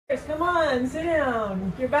Come on, sit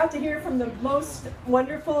down. You're about to hear from the most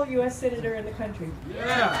wonderful U.S. Senator in the country.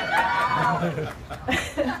 Yeah.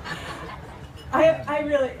 I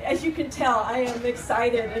really, as you can tell, I am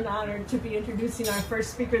excited and honored to be introducing our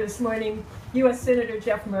first speaker this morning, U.S. Senator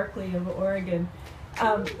Jeff Merkley of Oregon.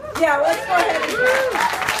 Yeah, let's go ahead and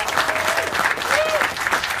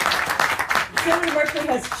Senator Merkley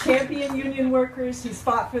has championed union workers. He's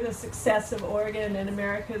fought for the success of Oregon and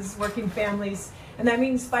America's working families. And that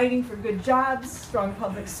means fighting for good jobs, strong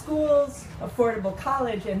public schools, affordable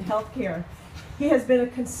college, and health care. He has been a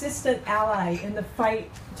consistent ally in the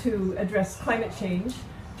fight to address climate change,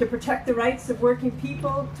 to protect the rights of working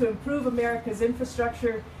people, to improve America's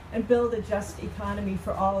infrastructure, and build a just economy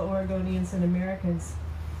for all Oregonians and Americans.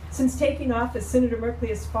 Since taking office, Senator Merkley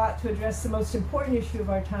has fought to address the most important issue of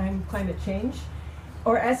our time, climate change,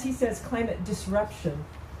 or as he says, climate disruption,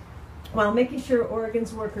 while making sure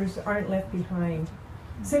Oregon's workers aren't left behind.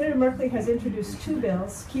 Senator Merkley has introduced two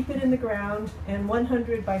bills, Keep It in the Ground and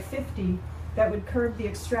 100 by 50, that would curb the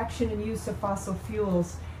extraction and use of fossil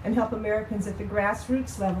fuels and help Americans at the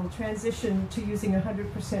grassroots level transition to using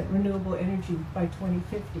 100% renewable energy by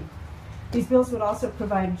 2050. These bills would also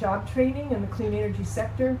provide job training in the clean energy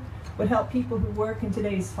sector, would help people who work in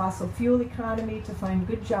today's fossil fuel economy to find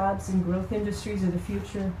good jobs in growth industries of the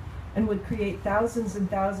future, and would create thousands and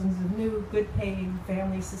thousands of new, good-paying,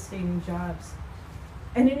 family-sustaining jobs.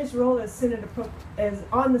 And in his role as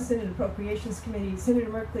on the Senate Appropriations Committee, Senator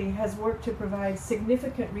Merkley has worked to provide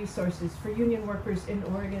significant resources for union workers in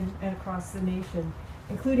Oregon and across the nation,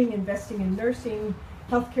 including investing in nursing,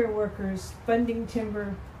 healthcare workers, funding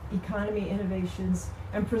timber, economy innovations,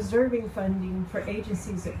 and preserving funding for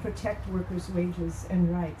agencies that protect workers' wages and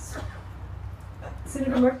rights.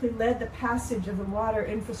 Senator Merkley led the passage of the Water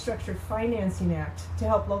Infrastructure Financing Act to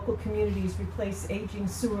help local communities replace aging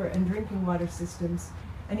sewer and drinking water systems,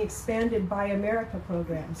 and he expanded Buy America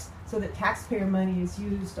programs so that taxpayer money is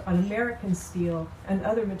used on American steel and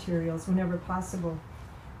other materials whenever possible.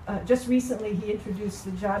 Just recently, he introduced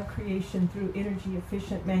the Job Creation Through Energy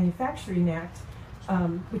Efficient Manufacturing Act,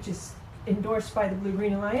 which is endorsed by the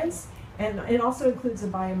Blue-Green Alliance, and it also includes a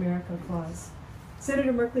Buy America clause.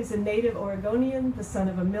 Senator Merkley is a native Oregonian, the son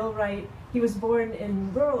of a millwright. He was born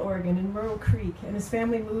in rural Oregon, in Myrtle Creek, and his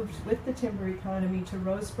family moved with the timber economy to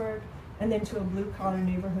Roseburg and then to a blue-collar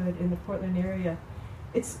neighborhood in the Portland area.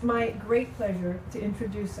 It's my great pleasure to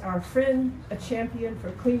introduce our friend, a champion for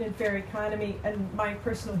a clean and fair economy, and my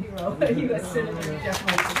personal hero, U.S. Senator Jeff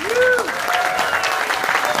Merkley.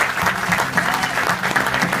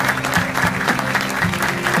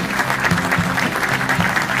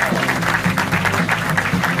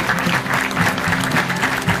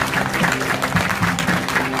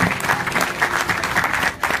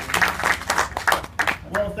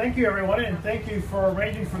 Thank you, everyone, and thank you for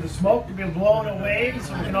arranging for the smoke to be blown away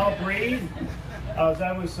so we can all breathe. As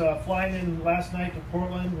I was flying in last night to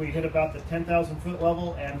Portland, we hit about the 10,000-foot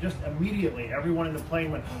level, and just immediately everyone in the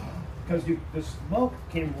plane went, because the smoke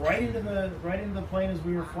came right into the plane as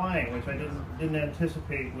we were flying, which I didn't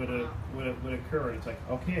anticipate would occur. It's like,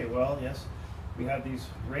 okay, well, yes, we have these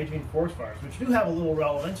raging forest fires, which do have a little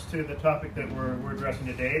relevance to the topic that we're addressing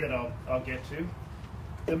today that I'll get to.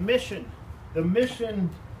 The mission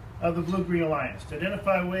of the Blue-Green Alliance, to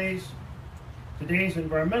identify ways today's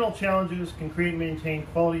environmental challenges can create and maintain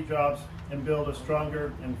quality jobs and build a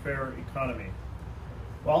stronger and fairer economy.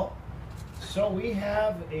 Well, so we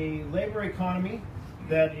have a labor economy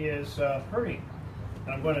that is hurting.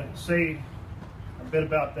 And I'm going to say a bit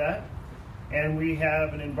about that. And we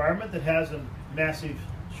have an environment that has a massive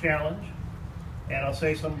challenge, and I'll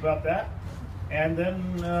say something about that. And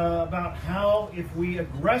then about how, if we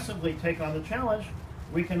aggressively take on the challenge,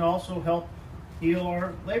 we can also help heal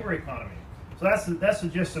our labor economy. So that's the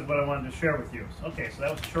gist of what I wanted to share with you. Okay, so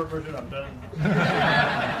that was a short version. I'm done.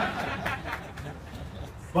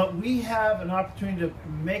 But we have an opportunity to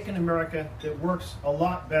make an America that works a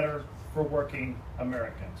lot better for working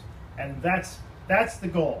Americans, and that's the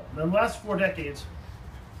goal. The last 4 decades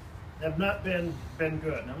have not been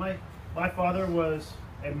good. Now, my father was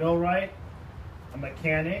a millwright, a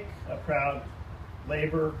mechanic, a proud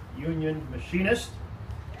labor union machinist.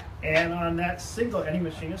 And on that single, any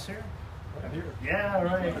machinists here? Yeah,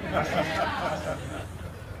 right.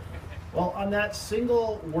 Well, on that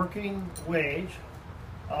single working wage,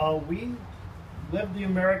 we lived the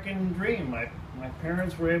American dream. My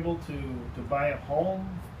parents were able to buy a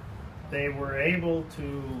home. They were able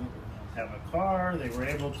to have a car. They were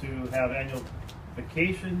able to have annual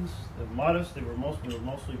vacations. They're modest. We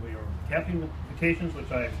were camping vacations,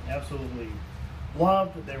 which I absolutely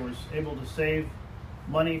loved. They were able to save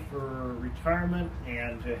money for retirement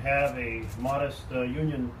and to have a modest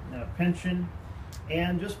union pension,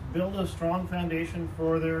 and just build a strong foundation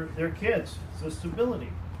for their kids. It's the stability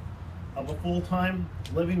of a full-time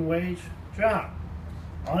living wage job.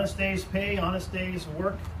 Honest days pay, honest days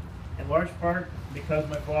work, in large part because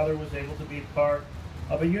my father was able to be part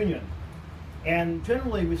of a union. And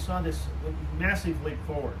generally we saw this massive leap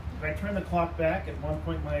forward. If I turn the clock back, at one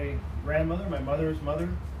point my grandmother, my mother's mother,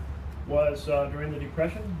 was during the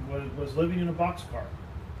Depression, was living in a boxcar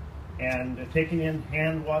and taking in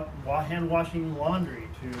hand washing laundry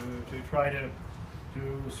to try to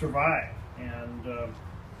survive. And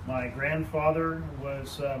my grandfather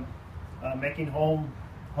was making home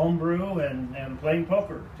brew and playing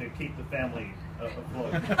poker to keep the family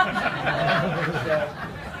afloat.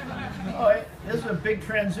 This is a big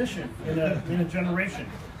transition in a generation.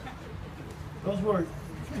 Those were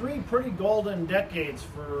three pretty golden decades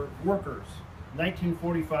for workers,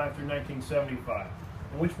 1945 through 1975,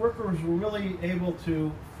 in which workers were really able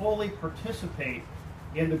to fully participate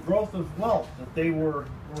in the growth of wealth that they were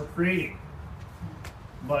creating.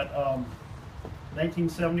 But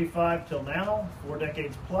 1975 till now, 4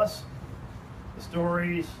 decades plus, the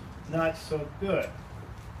story's not so good.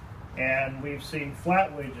 And we've seen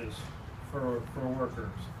flat wages for workers.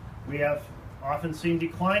 We have often seen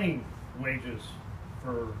declining wages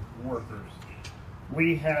for workers.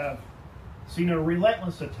 We have seen a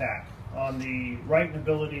relentless attack on the right and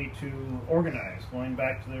ability to organize, going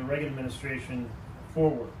back to the Reagan administration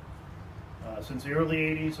forward. Since the early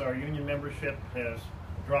 80s, our union membership has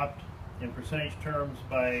dropped in percentage terms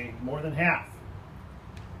by more than half.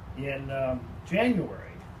 In January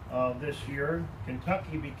of this year,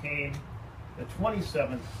 Kentucky became the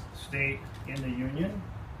 27th state in the union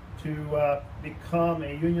to become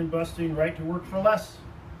a union-busting right-to-work-for-less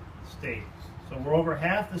state. So we're over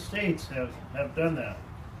half the states have done that.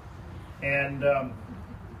 And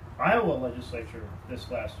Iowa legislature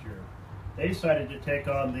this last year, they decided to take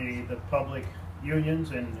on the public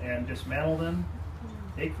unions and dismantle them.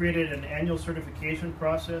 They created an annual certification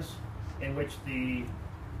process in which the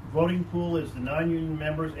voting pool is the non-union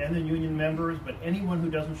members and the union members, but anyone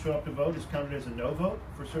who doesn't show up to vote is counted as a no vote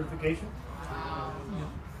for certification.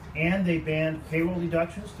 And they banned payroll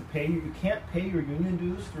deductions to pay you. You can't pay your union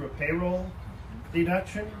dues through a payroll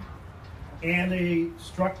deduction. And they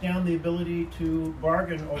struck down the ability to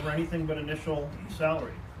bargain over anything but initial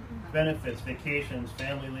salary, benefits, vacations,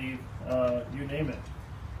 family leave, you name it.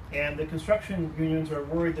 And the construction unions are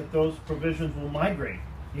worried that those provisions will migrate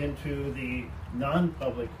into the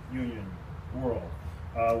non-public union world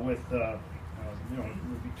with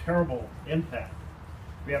would be terrible impact.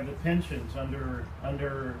 We have the pensions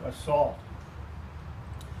under assault.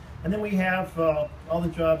 And then we have all the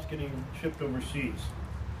jobs getting shipped overseas.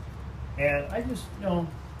 And I just, kind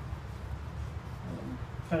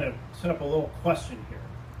of set up a little question here.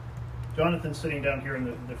 Jonathan's sitting down here in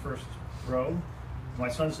the first row. My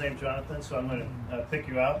son's named Jonathan, so I'm going to pick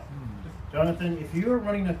you out. Jonathan, if you are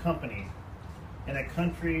running a company in a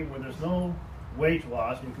country where there's no wage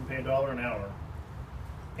laws, and you can pay $1 an hour,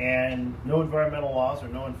 and no environmental laws or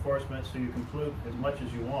no enforcement, so you can pollute as much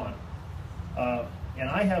as you want, and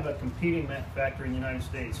I have a competing manufacturer in the United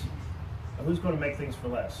States, who's going to make things for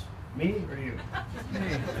less? Me or you?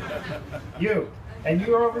 Me. You. And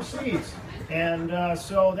you are overseas. And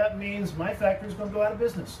so that means my factory is going to go out of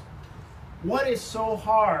business. What is so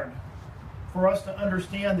hard for us to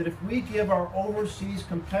understand that if we give our overseas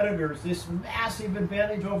competitors this massive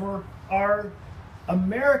advantage over our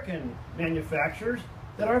American manufacturers,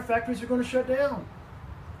 that our factories are going to shut down?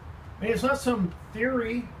 I mean, it's not some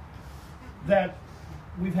theory that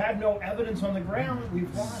we've had no evidence on the ground.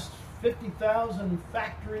 We've lost 50,000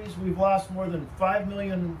 factories. We've lost more than 5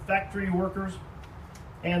 million factory workers.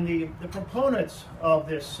 And the proponents of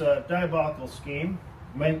this diabolical scheme,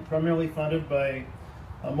 primarily funded by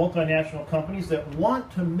multinational companies that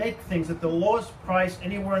want to make things at the lowest price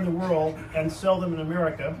anywhere in the world and sell them in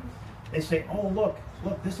America, they say, oh, look,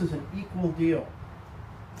 this is an equal deal.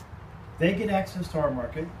 They get access to our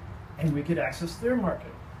market, and we get access to their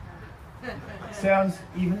market. Sounds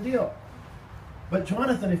even deal. But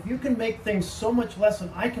Jonathan, if you can make things so much less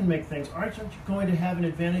than I can make things, aren't you going to have an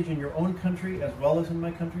advantage in your own country as well as in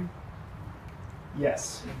my country?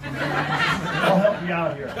 Yes. I'll help you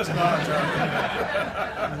out here.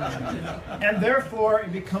 And therefore,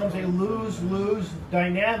 it becomes a lose-lose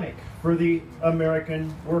dynamic for the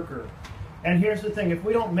American worker. And here's the thing, if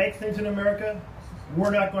we don't make things in America,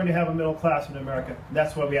 we're not going to have a middle class in America.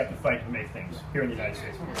 That's why we have to fight to make things here in the United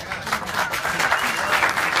States.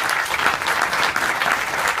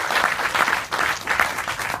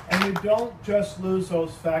 And And you don't just lose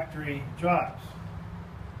those factory jobs.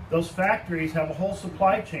 Those factories have a whole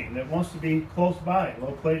supply chain that wants to be close by,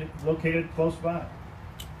 located close by.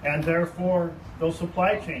 And therefore, those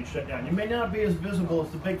supply chains shut down. You may not be as visible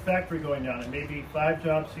as the big factory going down. It may be 5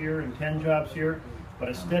 jobs here and 10 jobs here, but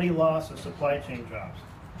a steady loss of supply chain jobs.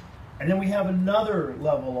 And then we have another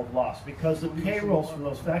level of loss because the payrolls from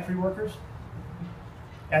those factory workers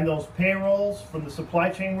and those payrolls from the supply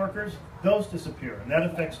chain workers, those disappear. And that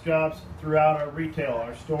affects jobs throughout our retail,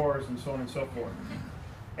 our stores, and so on and so forth.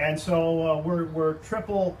 And so we're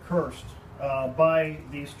triple cursed by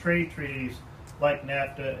these trade treaties like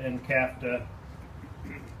NAFTA and CAFTA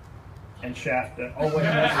and SHAFTA. Oh wait,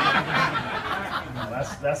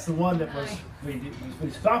 that's the one that was we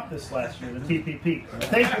stopped this last year, the TPP.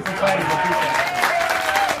 Thank you for fighting the TPP.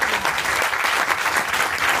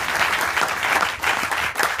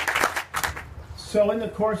 So in the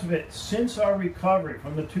course of it, since our recovery,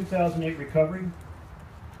 from the 2008 recovery,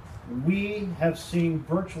 we have seen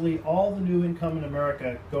virtually all the new income in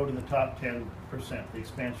America go to the top 10%, the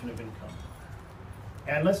expansion of income.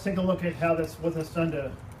 And let's take a look at what that's done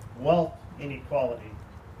to wealth inequality.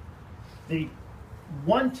 The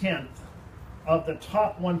 1/10 of the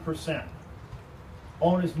top 1%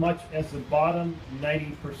 own as much as the bottom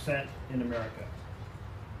 90% in America.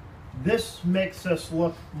 This makes us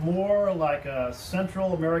look more like a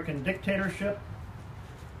Central American dictatorship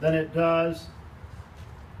than it does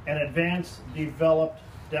an advanced, developed,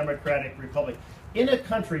 democratic republic. In a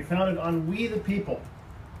country founded on we the people,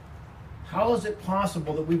 how is it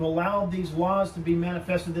possible that we've allowed these laws to be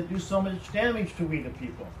manifested that do so much damage to we the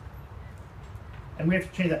people? And we have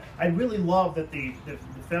to change that. I really love that the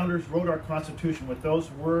founders wrote our Constitution with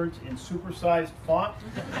those words in supersized font.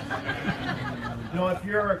 You know, if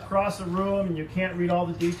you're across the room and you can't read all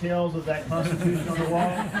the details of that Constitution on the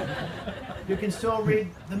wall, you can still read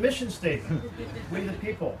the mission statement, we the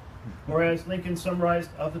people. Whereas Lincoln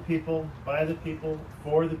summarized, of the people, by the people,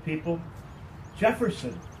 for the people.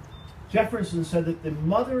 Jefferson said that the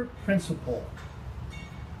mother principle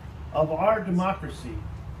of our democracy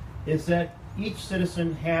is that each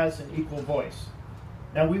citizen has an equal voice.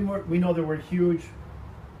 Now we know there were huge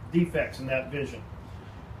defects in that vision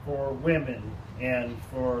for women and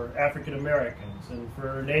for African Americans and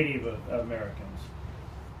for Native Americans.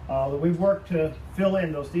 We've worked to fill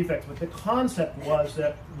in those defects, but the concept was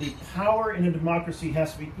that the power in a democracy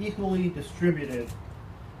has to be equally distributed,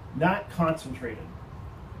 not concentrated.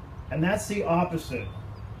 And that's the opposite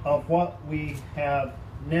of what we have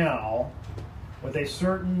now, with a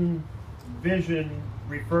certain vision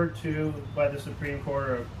referred to by the Supreme Court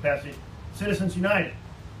or passage, Citizens United.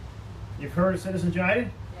 You've heard of Citizens United?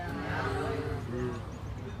 Yeah.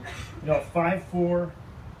 You know, a 5-4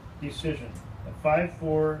 decision. A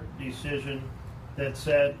 5-4 decision that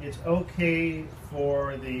said it's okay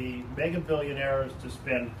for the mega billionaires to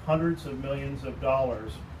spend hundreds of millions of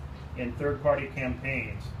dollars in third-party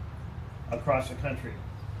campaigns across the country.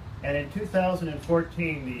 And in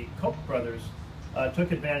 2014, the Koch brothers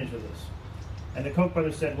took advantage of this. And the Koch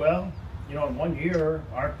brothers said, well, you know, in 1 year,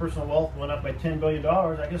 our personal wealth went up by $10 billion.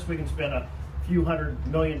 I guess we can spend a few $100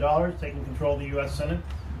 million taking control of the U.S. Senate.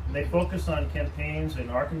 And they focused on campaigns in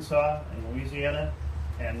Arkansas and Louisiana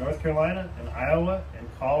and North Carolina and Iowa and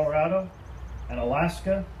Colorado and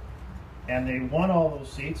Alaska. And they won all those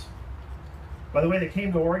seats. By the way, they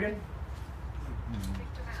came to Oregon,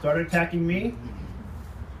 started attacking me,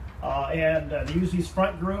 and they use these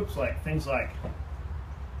front groups, like things like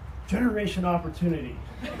Generation Opportunity.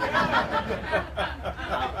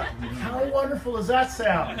 How wonderful does that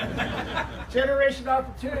sound? Generation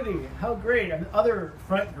Opportunity, how great. And other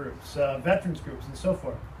front groups, veterans groups, and so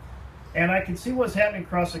forth. And I could see what's happening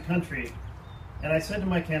across the country. And I said to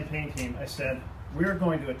my campaign team, I said, we're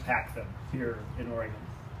going to attack them here in Oregon.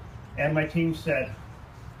 And my team said,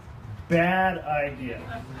 bad idea.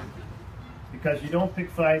 Because you don't pick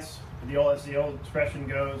fights, as the old expression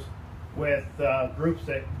goes, with groups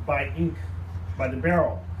that buy ink by the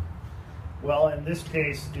barrel. Well, in this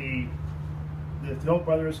case, the Koch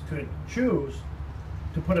brothers could choose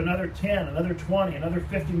to put another 10, another 20, another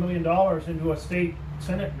 $50 million into a state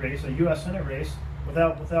Senate race, a U.S. Senate race,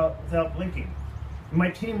 without blinking. And my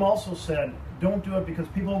team also said, don't do it because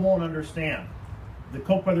people won't understand. The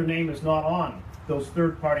Koch brother name is not on those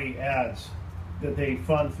third-party ads that they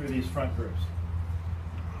fund through these front groups.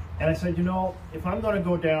 And I said, you know, if I'm going to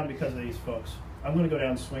go down because of these folks, I'm going to go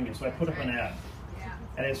down swinging. So I put up an ad.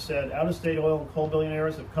 And it said, out-of-state oil and coal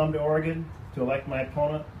billionaires have come to Oregon to elect my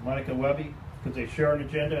opponent, Monica Webby, because they share an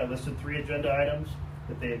agenda. I listed 3 agenda items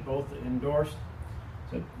that they had both endorsed.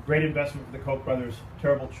 It's a great investment for the Koch brothers,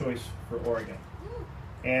 terrible choice for Oregon.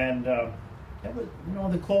 And that was,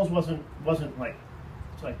 the clothes wasn't like,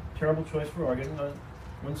 it's like a terrible choice for Oregon. I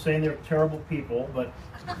wouldn't say they're terrible people, but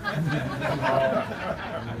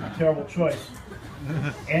terrible choice.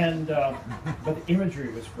 And but the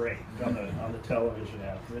imagery was great on the television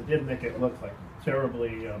ad. It did make it look like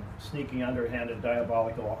terribly sneaky, underhanded,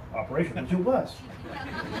 diabolical operation, which it was.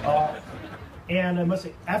 And I must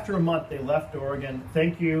say, after a month, they left Oregon.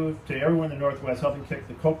 Thank you to everyone in the Northwest helping kick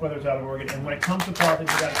the Koch brothers out of Oregon. And when it comes to politics,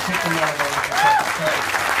 you've got to kick them out of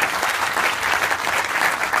Oregon.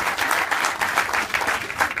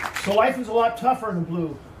 So life is a lot tougher in the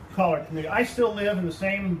blue-collar community. I still live in the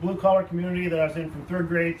same blue-collar community that I was in from 3rd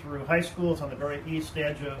grade through high school. It's on the very east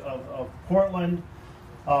edge of Portland.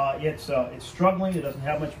 It's struggling. It doesn't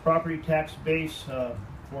have much property tax base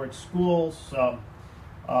for its schools.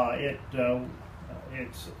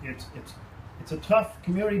 It's a tough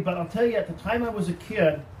community, but I'll tell you, at the time I was a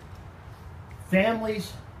kid,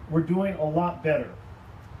 families were doing a lot better.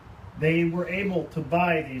 They were able to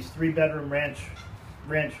buy these 3-bedroom ranch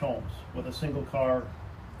homes with a single-car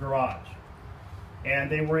garage, and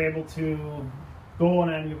they were able to go on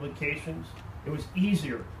annual vacations. It was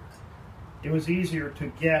easier. It was easier to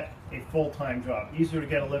get a full-time job, easier to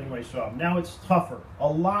get a living wage job. Now it's tougher, a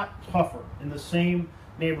lot tougher in the same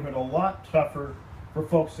neighborhood, a lot tougher for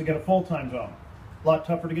folks to get a full-time job, a lot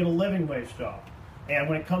tougher to get a living wage job. And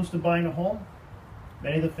when it comes to buying a home,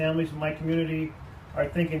 many of the families in my community are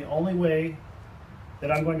thinking the only way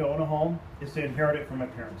that I'm going to own a home is to inherit it from my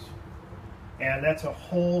parents. And that's a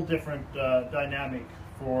whole different dynamic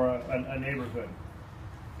for a neighborhood.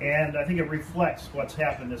 And I think it reflects what's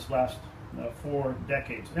happened this last 4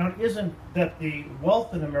 decades. Now, it isn't that the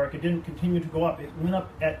wealth in America didn't continue to go up. It went up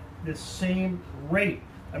at the same rate.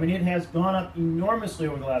 I mean, it has gone up enormously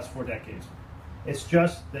over the last 4 decades. It's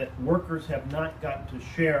just that workers have not gotten to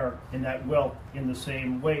share in that wealth in the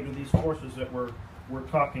same way to these forces that we're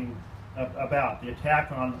talking about. The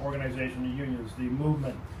attack on organization and unions, the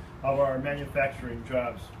movement of our manufacturing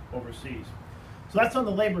jobs overseas. So that's on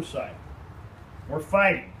the labor side. We're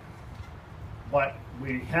fighting, but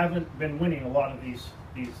we haven't been winning a lot of these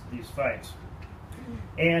fights.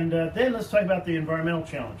 And then let's talk about the environmental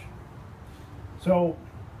challenge. So,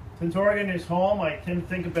 since Oregon is home, I tend to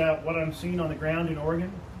think about what I'm seeing on the ground in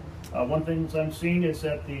Oregon. One thing I'm seeing is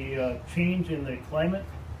that the change in the climate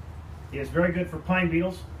is very good for pine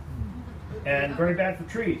beetles and very bad for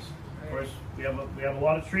trees. Of course, we have a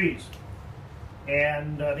lot of trees.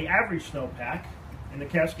 And the average snowpack in the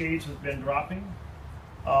Cascades has been dropping,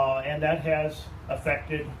 and that has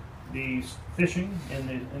affected the fishing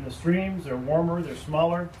in the streams. They're warmer, they're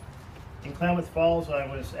smaller. In Klamath Falls, I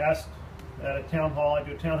was asked at a town hall. I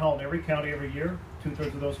do a town hall in every county every year. 2/3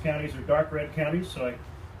 of those counties are dark red counties, so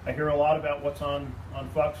I hear a lot about what's on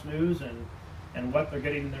Fox News and what they're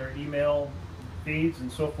getting in their email feeds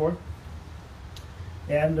and so forth.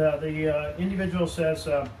 And the individual says,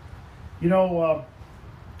 how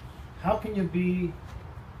can you be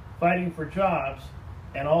fighting for jobs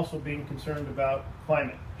and also being concerned about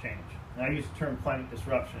climate change? And I use the term climate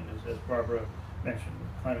disruption, as Barbara mentioned,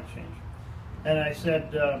 climate change. And I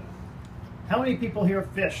said, how many people here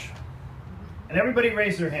fish? And everybody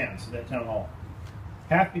raised their hands at that town hall.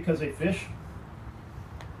 Half because they fish,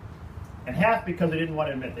 and half because they didn't want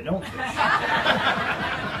to admit they don't fish.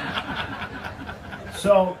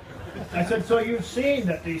 So I said, so you've seen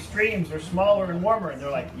that these streams are smaller and warmer? And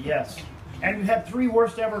they're like, yes. And we had 3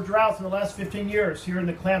 worst ever droughts in the last 15 years here in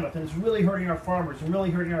the Klamath, and it's really hurting our farmers and really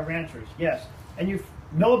hurting our ranchers. Yes. And you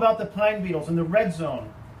know about the pine beetles in the red zone,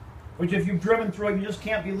 which if you've driven through it, you just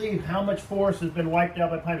can't believe how much forest has been wiped out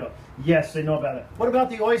by pine beetles. Yes, they know about it. What about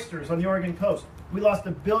the oysters on the Oregon coast? We lost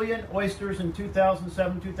 1 billion oysters in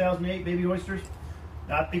 2007, 2008, baby oysters.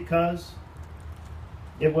 Not because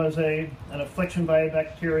it was an affliction by a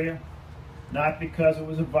bacteria, not because it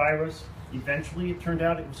was a virus. Eventually, it turned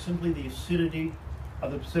out it was simply the acidity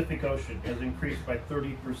of the Pacific Ocean has increased by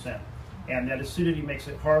 30%. And that acidity makes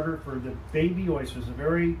it harder for the baby oysters, the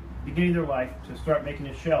very beginning of their life, to start making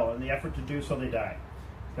a shell. In the effort to do so, they die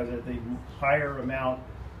because of the higher amount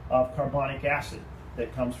of carbonic acid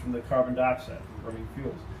that comes from the carbon dioxide from burning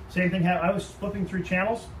fuels. Same thing happened. I was flipping through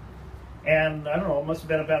channels, and I don't know, it must have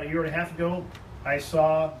been about 1.5 years ago, I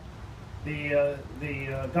saw the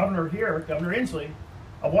governor here, Governor Inslee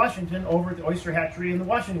of Washington, over at the oyster hatchery in the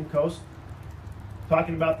Washington coast,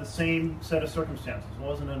 talking about the same set of circumstances. It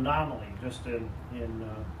wasn't an anomaly just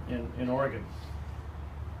in Oregon.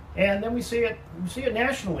 And then we see it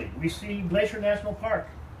nationally. We see Glacier National Park,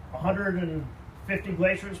 150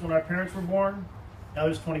 glaciers when our parents were born. Now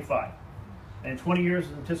there's 25. And in 20 years,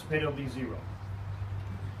 it's anticipated it'll be 0.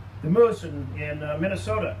 The moose in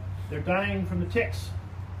Minnesota, they're dying from the ticks.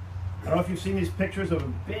 I don't know if you've seen these pictures of a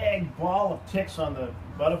big ball of ticks on the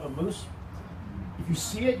butt of a moose. If you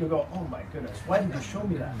see it, you'll go, oh my goodness, why didn't you show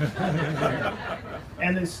me that?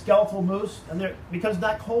 And the skeletal moose, and because it's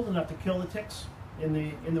not cold enough to kill the ticks in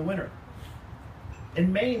the winter.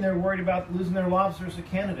 In Maine, they're worried about losing their lobsters to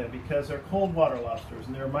Canada because they're cold water lobsters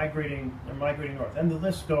and they're migrating north. And the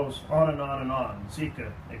list goes on and on and on. Zika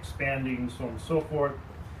expanding, so on and so forth.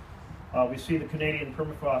 We see the Canadian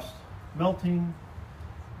permafrost melting.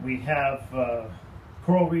 We have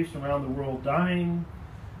coral reefs around the world dying.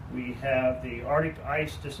 We have the Arctic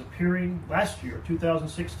ice disappearing. Last year,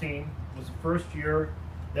 2016, was the first year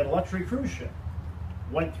that a luxury cruise ship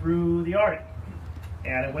went through the Arctic.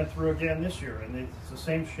 And it went through again this year, and it's the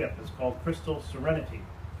same ship. It's called Crystal Serenity.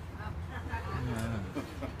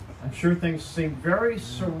 I'm sure things seemed very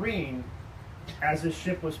serene as this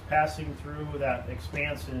ship was passing through that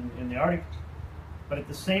expanse in the Arctic. But at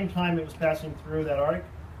the same time it was passing through that Arctic,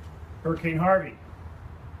 Hurricane Harvey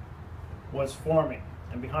was forming.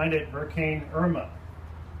 And behind it, Hurricane Irma.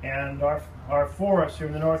 And our forests here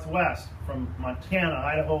in the Northwest, from Montana,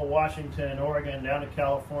 Idaho, Washington, Oregon, down to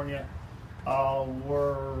California,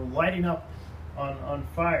 were lighting up on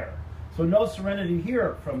fire. So no serenity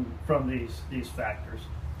here from these factors.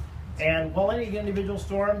 And while any individual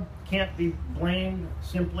storm can't be blamed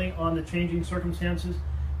simply on the changing circumstances,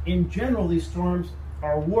 in general these storms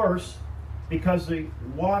are worse because the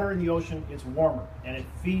water in the ocean is warmer and it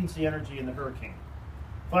feeds the energy in the hurricane.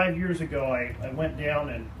 5 years ago I went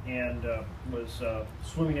down and was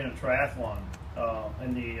swimming in a triathlon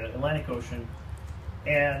in the Atlantic Ocean.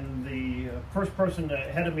 And the first person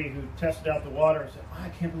ahead of me who tested out the water said, oh, I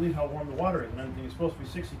can't believe how warm the water is. And it's supposed to be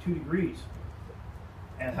 62 degrees.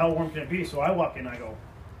 And how warm can it be? So I walk in and I go,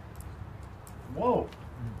 whoa,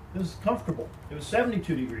 this is comfortable. It was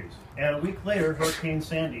 72 degrees. And a week later, Hurricane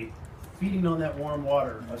Sandy, feeding on that warm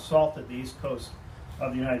water, assaulted the east coast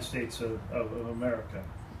of the United States of America.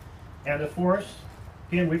 And the forests,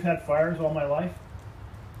 again, we've had fires all my life.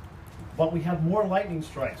 But we have more lightning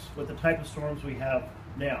strikes with the type of storms we have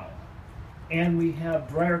now. And we have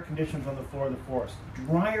drier conditions on the floor of the forest.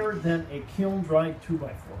 Drier than a kiln-dried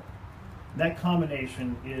 2x4. That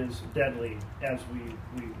combination is deadly, as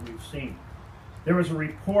we've seen. There was a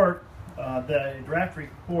report, the draft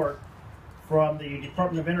report from the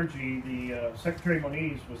Department of Energy. The Secretary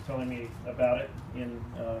Moniz was telling me about it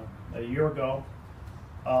a year ago.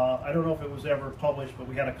 I don't know if it was ever published, but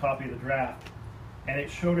we had a copy of the draft. And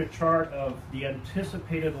it showed a chart of the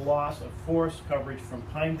anticipated loss of forest coverage from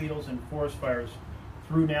pine beetles and forest fires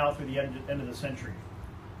through the end of the century.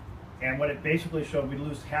 And what it basically showed, we'd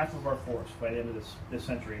lose half of our forests by the end of this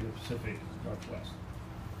century in the Pacific Northwest.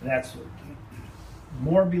 And that's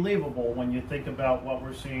more believable when you think about what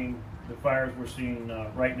we're seeing, the fires we're seeing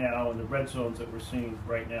right now, and the red zones that we're seeing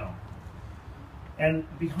right now. And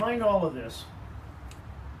behind all of this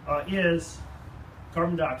is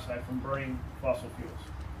carbon dioxide from burning fossil fuels.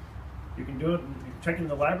 You can do it, you can check in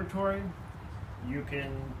the laboratory, you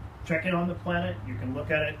can check in on the planet, you can look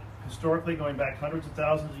at it historically going back hundreds of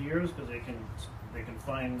thousands of years because they can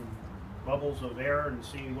find bubbles of air and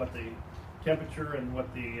see what the temperature and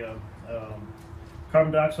what the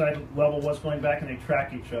carbon dioxide level was going back, and they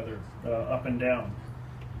track each other up and down.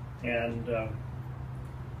 And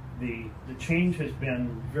the change has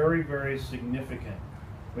been very, very significant.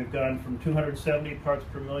 We've gone from 270 parts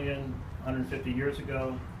per million 150 years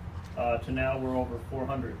ago to now we're over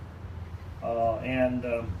 400.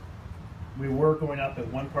 We were going up at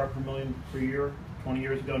 1 part per million per year 20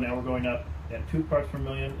 years ago. Now we're going up at 2 parts per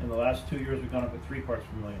million. In the last 2 years, we've gone up at 3 parts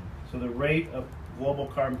per million. So the rate of global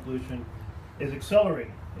carbon pollution is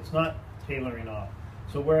accelerating. It's not tailoring off.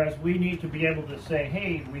 So whereas we need to be able to say,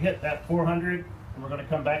 hey, we hit that 400 and we're going to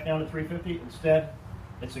come back down to 350, instead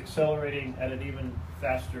it's accelerating at an even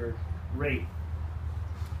faster rate.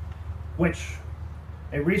 Which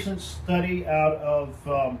a recent study out of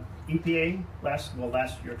EPA last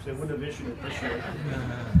year, because they wouldn't have issued it this year,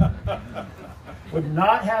 would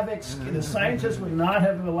not have, the scientists would not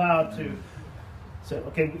have allowed to say,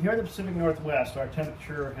 okay, here in the Pacific Northwest, our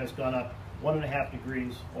temperature has gone up 1.5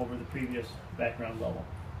 degrees over the previous background level.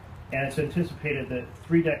 And it's anticipated that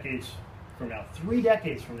 3 decades from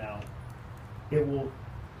now, it will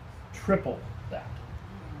triple that.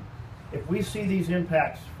 If we see these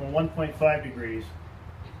impacts from 1.5 degrees,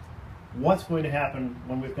 what's going to happen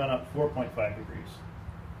when we've gone up 4.5 degrees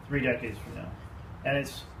 3 decades from now? And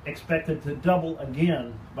it's expected to double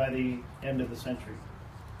again by the end of the century,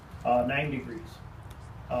 9 degrees.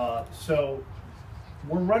 So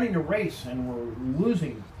we're running a race and we're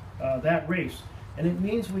losing that race. And it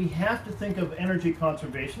means we have to think of energy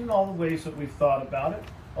conservation in all the ways that we've thought about it.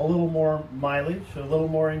 A little more mileage, a little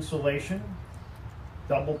more insulation,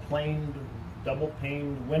 double paned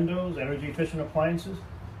windows, energy efficient appliances.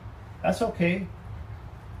 That's okay.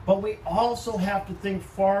 But we also have to think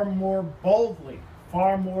far more boldly,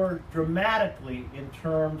 far more dramatically in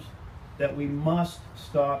terms that we must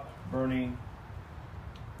stop burning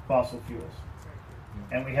fossil fuels.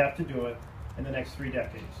 And we have to do it in the next 3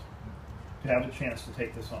 decades to have a chance to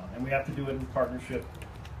take this on. And we have to do it in partnership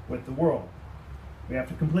with the world. We have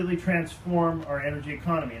to completely transform our energy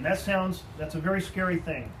economy. And that's a very scary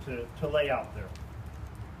thing to lay out there,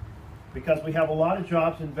 because we have a lot of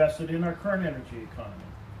jobs invested in our current energy economy.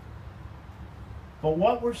 But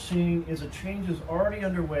what we're seeing is a change is already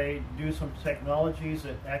underway due to some technologies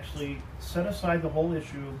that actually set aside the whole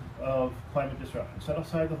issue of climate disruption, set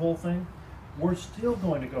aside the whole thing. We're still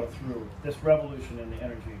going to go through this revolution in the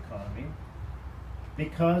energy economy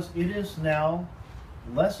because it is now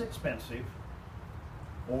less expensive,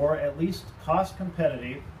 or at least cost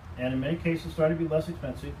competitive, and in many cases starting to be less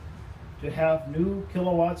expensive, to have new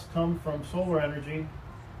kilowatts come from solar energy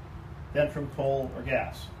than from coal or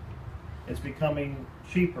gas. It's becoming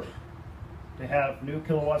cheaper to have new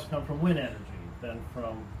kilowatts come from wind energy than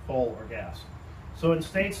from coal or gas. So in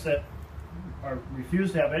states that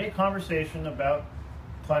refuse to have any conversation about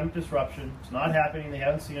climate disruption, it's not happening, they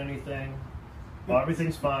haven't seen anything, well,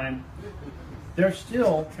 everything's fine, they're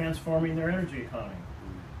still transforming their energy economy.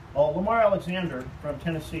 Well, Lamar Alexander from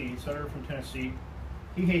Tennessee, senator from Tennessee,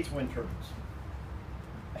 he hates wind turbines.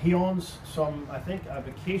 He owns I think a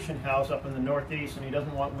vacation house up in the Northeast, and he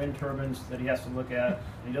doesn't want wind turbines that he has to look at.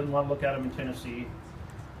 And he doesn't want to look at them in Tennessee.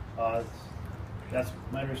 That's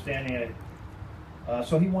my understanding.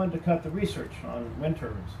 So he wanted to cut the research on wind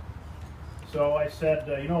turbines. So I said,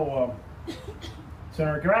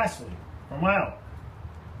 Senator Grassley from Iowa,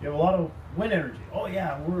 you have a lot of wind energy. Oh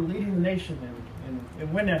yeah, we're leading the nation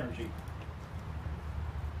in wind energy.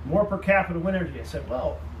 More per capita wind energy. I said,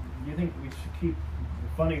 well, do you think we should keep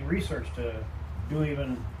funding research to do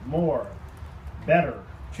even more, better,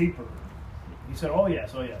 cheaper? He said, oh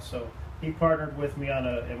yes. So he partnered with me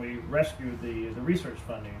and we rescued the research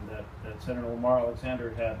funding that Senator Lamar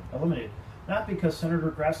Alexander had eliminated. Not because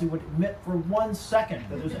Senator Grassley would admit for 1 second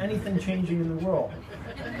that there's anything changing in the world.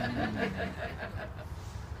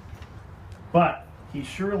 But he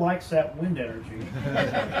sure likes that wind energy.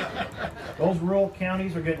 Those rural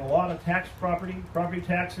counties are getting a lot of property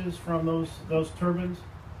taxes from those turbines.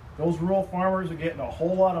 Those rural farmers are getting a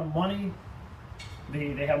whole lot of money.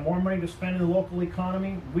 They have more money to spend in the local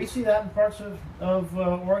economy. We see that in parts of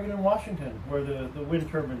Oregon and Washington, where the wind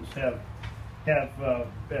turbines have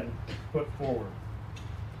been put forward.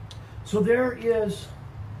 So there is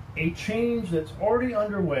a change that's already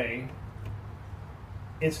underway.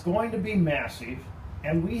 It's going to be massive.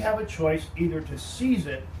 And we have a choice either to seize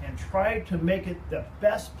it and try to make it the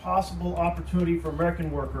best possible opportunity for American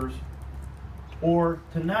workers, or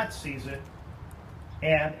to not seize it.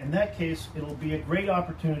 And in that case, it'll be a great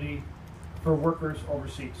opportunity for workers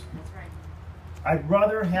overseas. That's right. I'd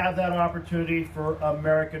rather have that opportunity for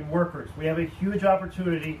American workers. We have a huge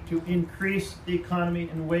opportunity to increase the economy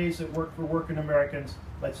in ways that work for working Americans.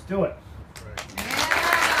 Let's do it. Yeah.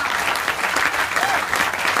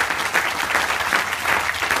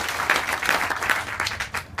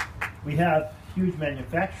 We have huge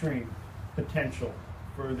manufacturing potential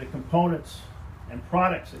for the components and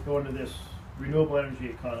products that go into this renewable energy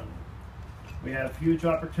economy. We have huge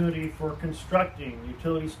opportunity for constructing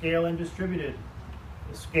utility scale and distributed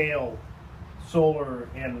scale solar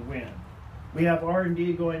and wind. We have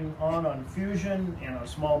R&D going on fusion and on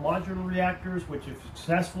small modular reactors, which if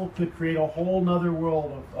successful could create a whole nother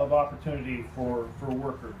world of opportunity for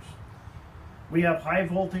workers. We have high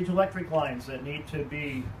voltage electric lines that need to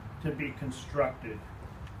be constructed,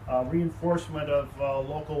 reinforcement of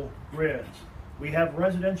local grids. We have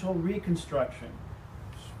residential reconstruction,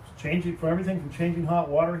 changing for everything from changing hot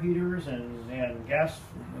water heaters and gas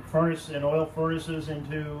furnace and oil furnaces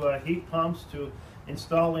into heat pumps, to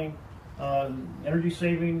installing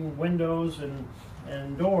energy-saving windows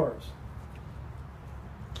and doors.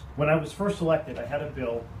 When I was first elected, I had a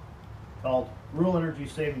bill called Rural Energy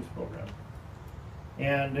Savings Program,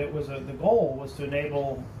 and it was the goal was to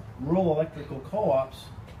enable rural electrical co-ops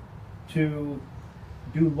to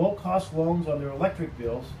do low-cost loans on their electric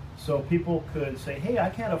bills, so people could say, hey, I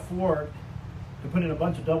can't afford to put in a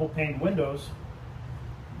bunch of double-pane windows,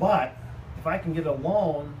 but if I can get a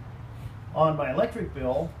loan on my electric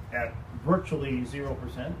bill at virtually 0%,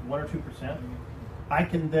 1 or 2%, I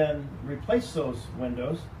can then replace those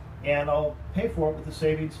windows, and I'll pay for it with the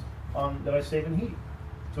savings that I save in heat.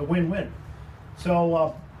 It's a win-win.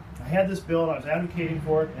 So I had this bill, and I was advocating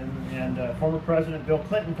for it, and former President Bill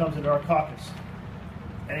Clinton comes into our caucus.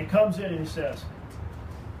 And he comes in and he says,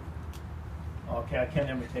 okay, I can't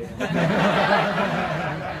imitate him.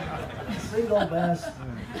 Single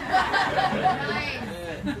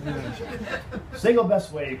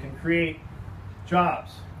best way you can create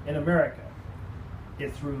jobs in America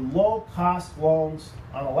is through low-cost loans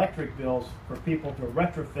on electric bills for people to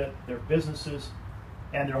retrofit their businesses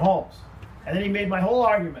and their homes. And then he made my whole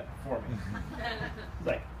argument for me. He's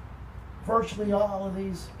like, virtually all of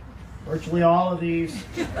these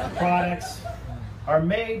products are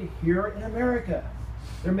made here in America.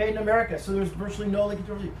 They're made in America, so there's virtually no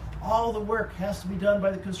linkage. All the work has to be done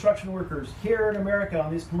by the construction workers here in America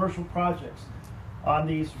on these commercial projects, on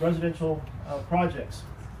these residential projects.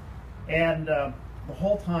 And the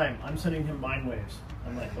whole time, I'm sending him mind waves.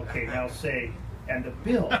 I'm like, okay, now say, and the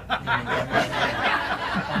bill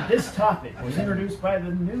on this topic was introduced by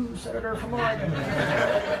the new senator from Oregon.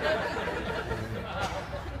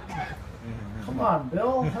 Come on,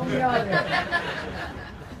 Bill, help me out here.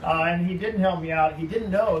 And he didn't help me out. He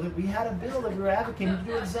didn't know that we had a bill that we were advocating to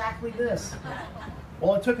do exactly this.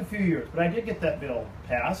 Well, it took a few years, but I did get that bill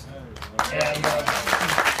passed. And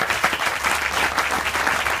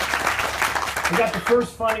we got the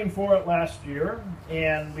first funding for it last year,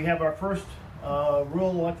 and we have our first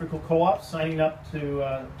rural electrical co-ops signing up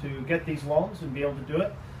to get these loans and be able to do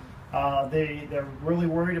it. They're really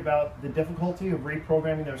worried about the difficulty of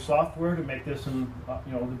reprogramming their software to make this, the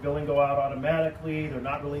billing go out automatically. They're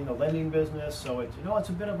not really in the lending business, so it's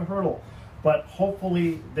a bit of a hurdle. But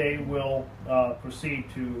hopefully they will proceed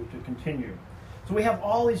to continue. So we have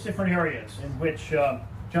all these different areas in which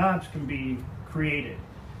jobs can be created.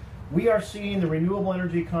 We are seeing the renewable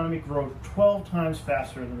energy economy grow 12 times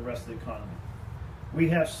faster than the rest of the economy. We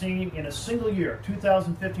have seen in a single year,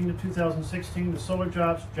 2015 to 2016, the solar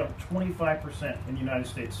jobs jumped 25% in the United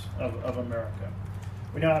States of America.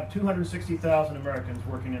 We now have 260,000 Americans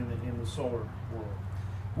working in the solar world.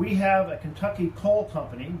 We have a Kentucky coal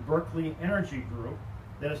company, Merkley Energy Group,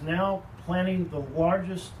 that is now planning the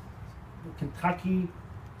largest Kentucky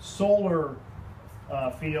solar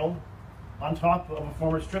field on top of a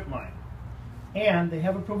former strip mine. And they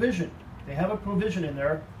have a provision. They have a provision in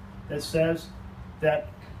there that says that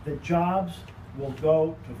the jobs will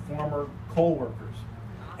go to former coal workers.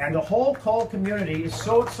 And the whole coal community is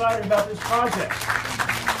so excited about this project.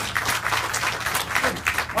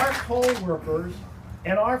 Our coal workers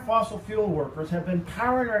and our fossil fuel workers have been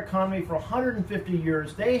powering our economy for 150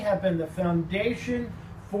 years. They have been the foundation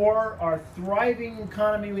for our thriving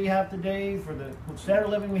economy we have today, for the standard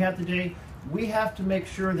of living we have today. We have to make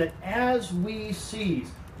sure that as we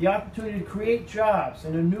seize the opportunity to create jobs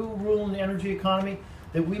in a new rural and energy economy,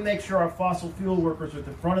 that we make sure our fossil fuel workers are at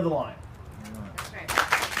the front of the line.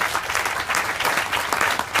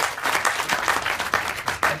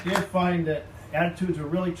 I did find that attitudes are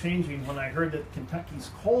really changing when I heard that Kentucky's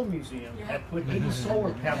Coal Museum had put 80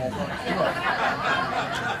 solar panels on its roof.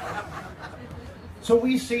 So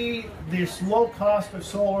we see this low cost of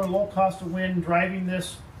solar, low cost of wind driving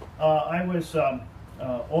this. I was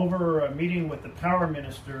over a meeting with the power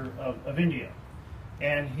minister of India,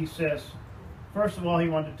 and he says, first of all, he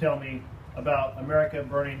wanted to tell me about America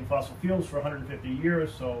burning fossil fuels for 150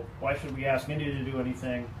 years, so why should we ask India to do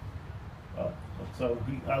anything? So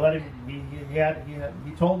I let him,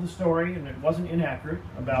 he told the story, and it wasn't inaccurate,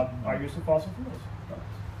 about our use of fossil fuels.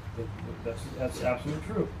 That's absolutely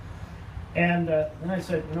true. And then I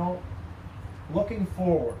said, looking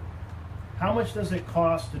forward, how much does it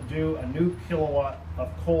cost to do a new kilowatt of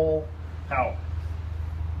coal power?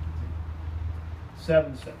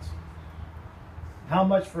 7 cents. How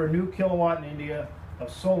much for a new kilowatt in India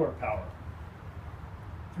of solar power?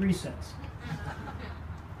 3 cents.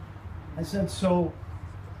 I said, so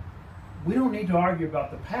we don't need to argue about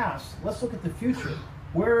the past. Let's look at the future.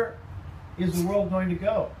 Where is the world going to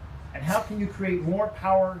go? And how can you create more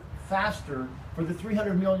power faster for the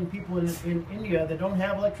 300 million people in India that don't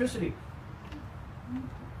have electricity?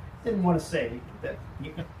 Didn't want to say that,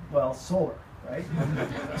 solar, right?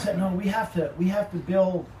 I said, no, we have to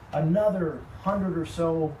build another 100 or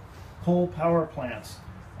so coal power plants,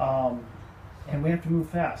 and we have to move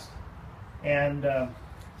fast. And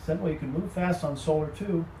said, well, you can move fast on solar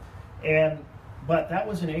too. But that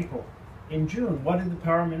was in April. In June, what did the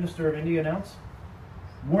power minister of India announce?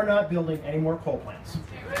 We're not building any more coal plants.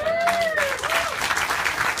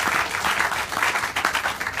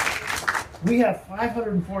 We have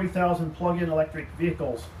 540,000 plug-in electric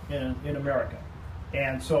vehicles in America.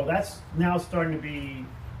 And so that's now starting to be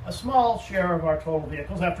a small share of our total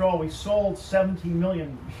vehicles. After all, we sold 17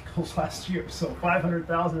 million vehicles last year, so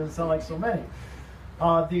 500,000 doesn't sound like so many.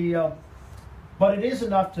 But it is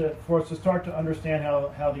enough for us to start to understand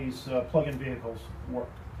how these plug-in vehicles work.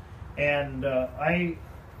 And I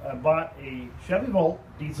bought a Chevy Volt,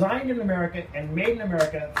 designed in America and made in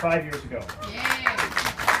America 5 years ago. Yay.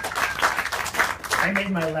 I made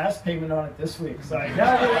my last payment on it this week, so I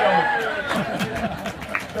now really own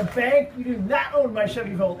it. The bank, you do not own my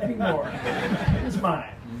Chevy Volt anymore. It is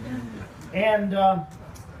mine. And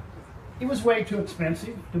it was way too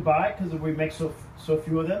expensive to buy because we make so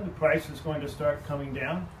few of them. The price is going to start coming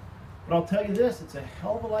down. But I'll tell you this, it's a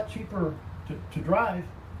hell of a lot cheaper to drive.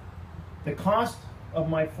 The cost of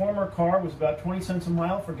my former car was about 20 cents a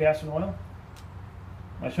mile for gas and oil.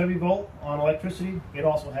 My Chevy Volt on electricity, it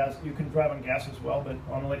also has, you can drive on gas as well, but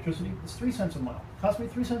on electricity, it's 3 cents a mile. It cost me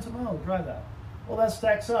 3 cents a mile to drive that. Well, that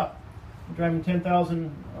stacks up. You're driving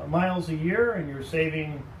 10,000 miles a year and you're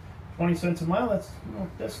saving 20 cents a mile.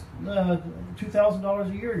 That's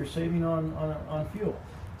 $2,000 a year you're saving on fuel.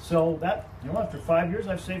 So that, after 5 years,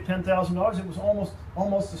 I've saved $10,000. It was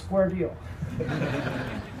almost a square deal.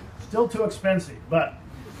 Still too expensive, but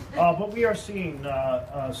we are seeing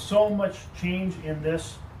so much change in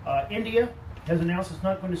this. India has announced it's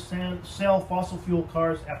not going to sell fossil fuel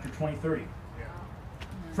cars after 2030.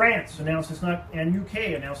 France announced it's not, and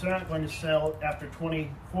UK announced they're not going to sell after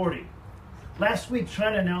 2040. Last week,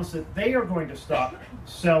 China announced that they are going to stop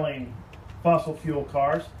selling fossil fuel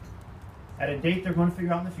cars at a date they're going to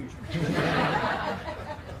figure out in the future.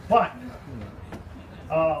 But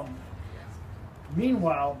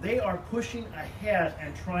meanwhile, they are pushing ahead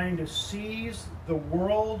and trying to seize the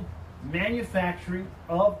world manufacturing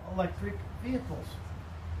of electric vehicles.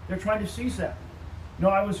 They're trying to seize that.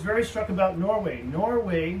 I was very struck about Norway.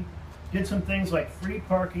 Norway did some things like free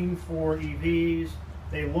parking for EVs.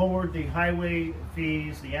 They lowered the highway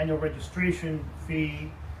fees, the annual registration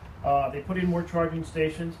fee. They put in more charging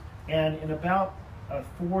stations. And in about a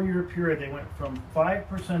 4-year period, they went from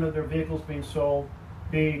 5% of their vehicles being sold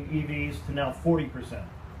being EVs to now 40%.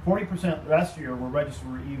 40% last year were registered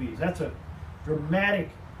for EVs. That's a dramatic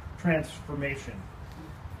transformation.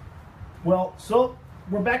 Well, so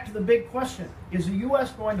we're back to the big question. Is the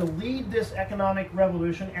U.S. going to lead this economic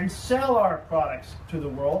revolution and sell our products to the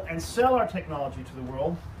world and sell our technology to the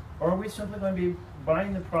world? Or are we simply going to be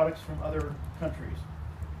buying the products from other countries?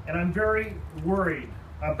 And I'm very worried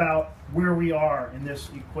about where we are in this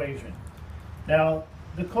equation. Now,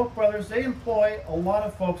 the Koch brothers, they employ a lot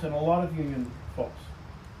of folks and a lot of union folks.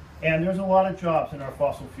 And there's a lot of jobs in our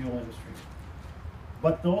fossil fuel industry.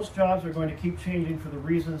 But those jobs are going to keep changing for the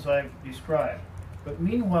reasons I've described. But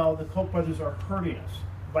meanwhile, the Koch brothers are hurting us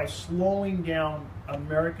by slowing down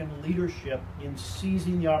American leadership in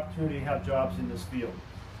seizing the opportunity to have jobs in this field.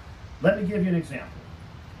 Let me give you an example.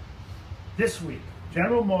 This week,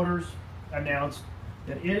 General Motors announced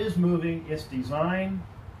that it is moving its design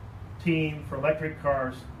team for electric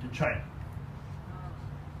cars to China.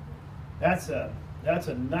 That's a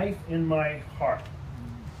knife in my heart.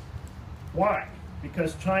 Why?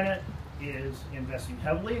 Because China is investing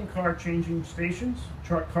heavily in car changing stations,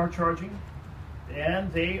 car charging,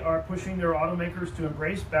 and they are pushing their automakers to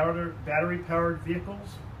embrace battery-powered vehicles.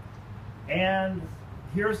 And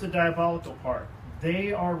here's the diabolical part.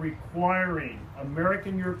 They are requiring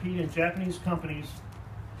American, European, and Japanese companies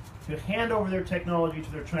to hand over their technology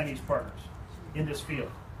to their Chinese partners in this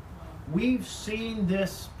field. We've seen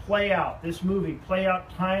this play out, this movie play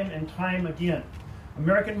out time and time again.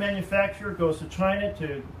 American manufacturer goes to China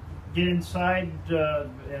to get inside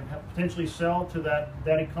and potentially sell to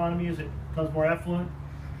that economy as it becomes more affluent.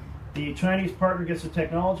 The Chinese partner gets the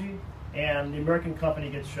technology and the American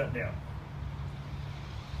company gets shut down.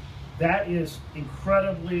 That is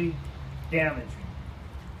incredibly damaging.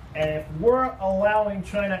 And if we're allowing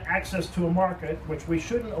China access to a market, which we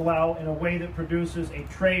shouldn't allow in a way that produces a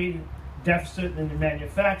trade deficit in the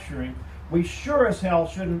manufacturing, we sure as hell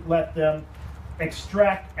shouldn't let them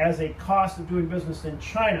extract as a cost of doing business in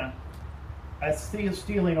China as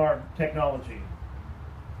stealing our technology.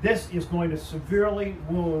 This is going to severely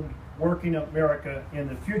wound working America in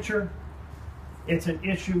the future. It's an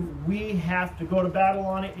issue we have to go to battle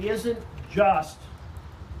on. It isn't just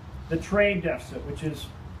the trade deficit, which is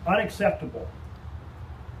unacceptable.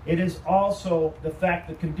 It is also the fact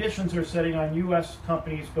that conditions are setting on U.S.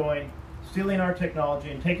 companies stealing our technology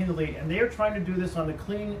and taking the lead. And they are trying to do this on the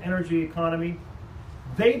clean energy economy.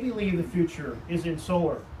 They believe the future is in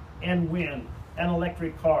solar and wind and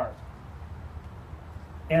electric cars.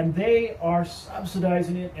 And they are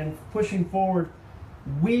subsidizing it and pushing forward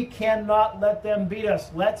We cannot let them beat us.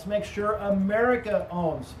 Let's make sure America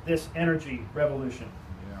owns this energy revolution.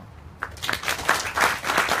 Yeah.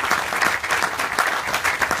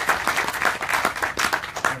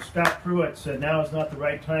 Scott Pruitt said now is not the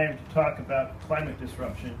right time to talk about climate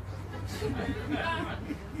disruption. Let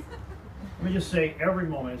me just say every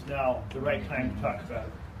moment is now the right time to talk about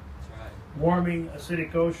it. Warming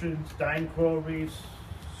acidic oceans, dying coral reefs,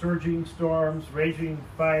 surging storms, raging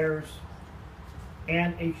fires,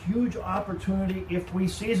 and a huge opportunity if we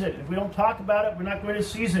seize it. If we don't talk about it, we're not going to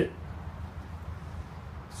seize it.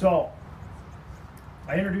 So,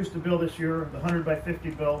 I introduced a bill this year, the 100 by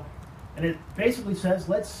 50 bill, and it basically says,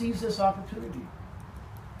 let's seize this opportunity.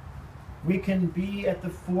 We can be at the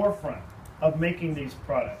forefront of making these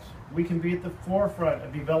products. We can be at the forefront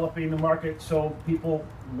of developing the market so people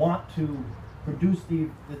want to produce the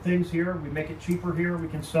things here. We make it cheaper here. We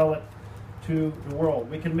can sell it to the world.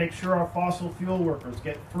 We can make sure our fossil fuel workers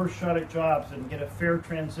get first shot at jobs and get a fair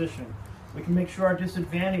transition. We can make sure our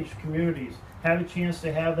disadvantaged communities have a chance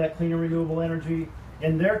to have that clean and renewable energy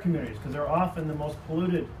in their communities, because they're often the most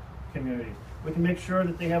polluted communities. We can make sure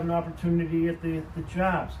that they have an opportunity at the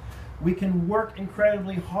jobs. We can work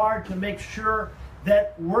incredibly hard to make sure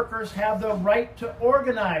that workers have the right to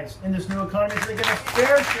organize in this new economy so they get a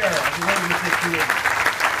fair share of the wages they create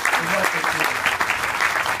and what they create.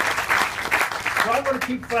 So I'm going to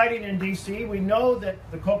keep fighting in D.C. We know that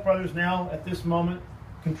the Koch brothers now, at this moment,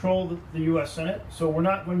 control the U.S. Senate, so we're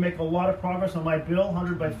not going to make a lot of progress on my bill,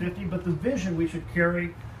 100 by 50, but the vision we should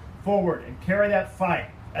carry forward and carry that fight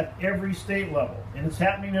at every state level. And it's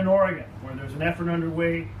happening in Oregon, where there's an effort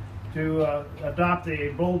underway to adopt a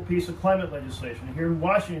bold piece of climate legislation. And here in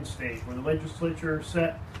Washington State, where the legislature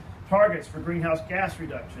set targets for greenhouse gas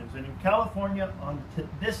reductions. And in California, on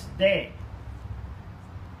this day,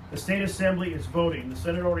 the state assembly is voting, the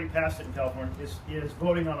Senate already passed it in California, is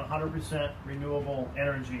voting on a 100% renewable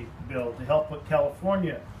energy bill to help put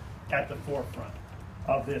California at the forefront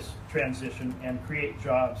of this transition and create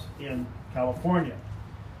jobs in California.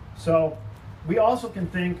 So we also can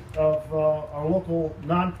think of our local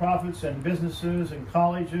nonprofits and businesses and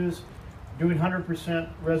colleges doing 100%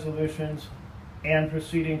 resolutions and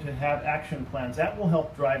proceeding to have action plans. That will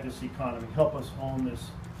help drive this economy, help us own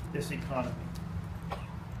this economy.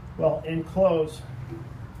 Well, in close,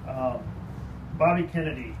 Bobby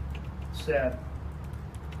Kennedy said,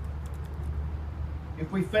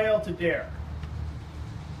 if we fail to dare,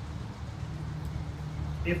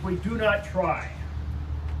 if we do not try,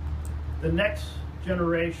 the next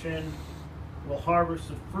generation will harvest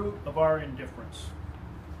the fruit of our indifference.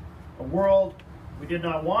 A world we did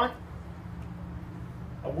not want,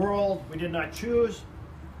 a world we did not choose,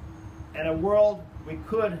 and a world we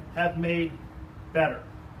could have made better.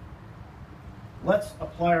 Let's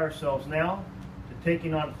apply ourselves now to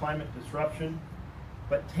taking on climate disruption,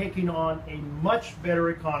 but taking on a much better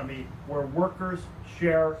economy where workers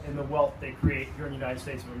share in the wealth they create here in the United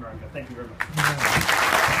States of America. Thank you very much.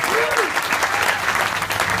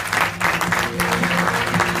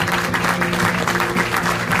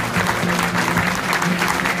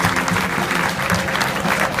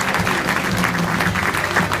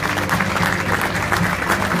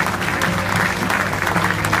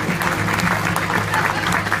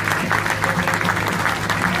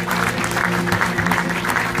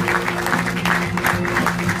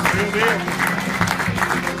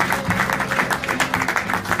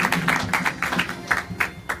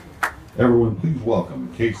 Everyone, please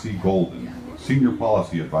welcome Casey Golden, Senior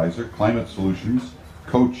Policy Advisor, Climate Solutions,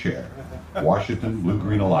 Co-Chair, Washington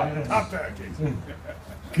Blue-Green Alliance.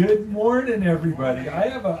 Good morning, everybody. I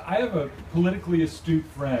have a politically astute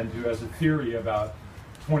friend who has a theory about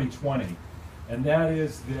 2020, and that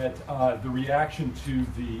is that the reaction to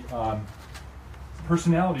the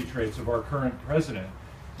personality traits of our current president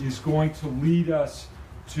is going to lead us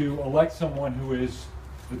to elect someone who is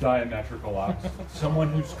the diametrical opposite, someone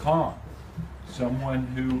who's calm, someone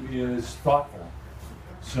who is thoughtful,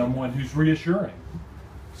 someone who's reassuring,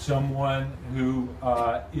 someone who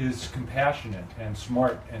is compassionate and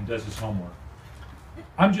smart and does his homework.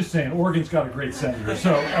 I'm just saying, Oregon's got a great senator,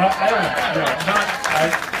 so I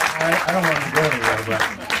don't want to go anywhere, but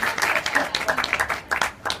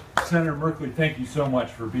Senator Merkley, thank you so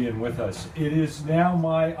much for being with us. It is now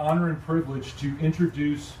my honor and privilege to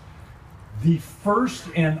introduce the first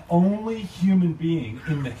and only human being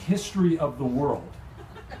in the history of the world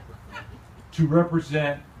to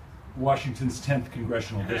represent Washington's 10th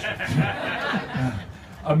Congressional District.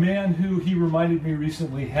 A man who, he reminded me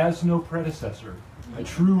recently, has no predecessor, a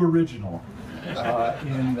true original,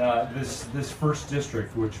 in this first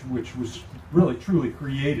district, which was really truly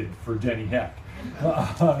created for Denny Heck.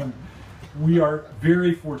 We are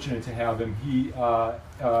very fortunate to have him. He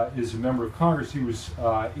is a member of Congress. He was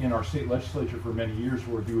in our state legislature for many years,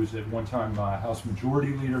 where he was at one time House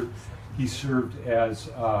Majority Leader. He served as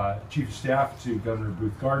Chief of Staff to Governor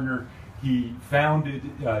Booth Gardner. He founded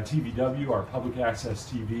TVW, our public access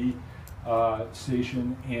TV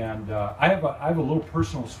station, and I have a little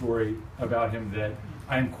personal story about him that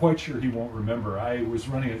I'm quite sure he won't remember. I was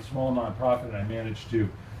running a small nonprofit, and I managed to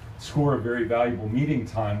score a very valuable meeting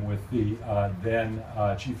time with the then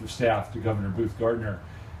Chief of Staff to Governor Booth Gardner.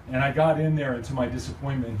 And I got in there, and to my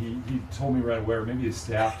disappointment, he told me right away, or maybe his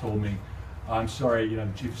staff told me, I'm sorry, the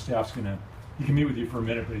Chief of Staff's he can meet with you for a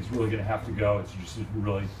minute, but he's really gonna have to go. It's just a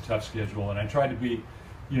really tough schedule. And I tried to be,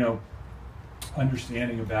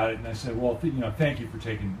 understanding about it, and I said, well, thank you for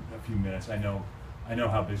taking a few minutes. I know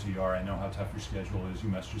how busy you are. I know how tough your schedule is. You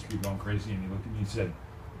must just be going crazy. And he looked at me and said,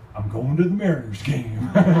 I'm going to the Mariners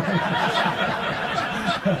game.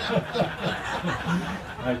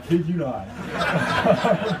 I kid you not.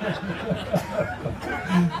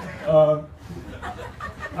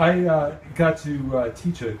 I got to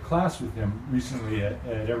teach a class with him recently at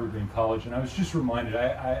Evergreen College, and I was just reminded,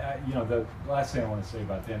 the last thing I want to say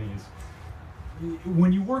about Denny is,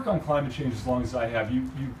 when you work on climate change as long as I have, you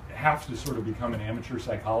have to sort of become an amateur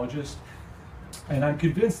psychologist. And I'm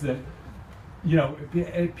convinced that,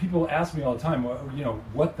 people ask me all the time,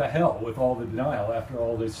 what the hell with all the denial after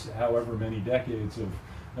all this, however many decades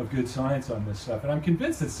of good science on this stuff. And I'm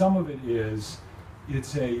convinced that some of it is,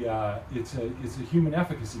 it's a human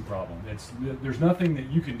efficacy problem. There's nothing that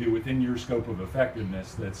you can do within your scope of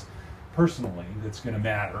effectiveness that's going to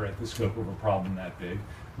matter at the scope of a problem that big,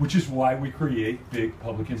 which is why we create big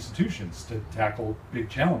public institutions to tackle big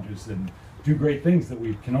challenges and do great things that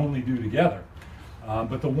we can only do together.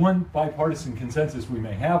 But the one bipartisan consensus we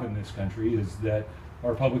may have in this country is that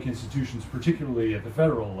our public institutions, particularly at the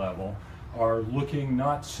federal level, are looking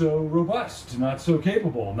not so robust, not so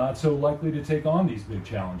capable, not so likely to take on these big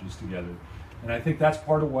challenges together. And I think that's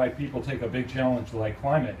part of why people take a big challenge like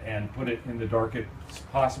climate and put it in the darkest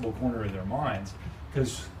possible corner of their minds.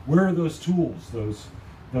 Because where are those tools,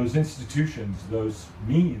 those institutions, those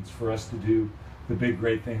means for us to do the big,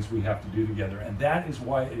 great things we have to do together? And that is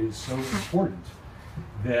why it is so important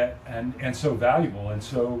that and so valuable and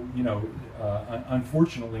so,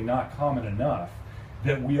 unfortunately not common enough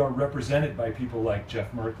that we are represented by people like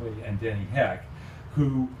Jeff Merkley and Denny Heck,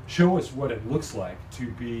 who show us what it looks like to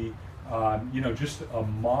be just a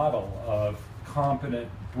model of competent,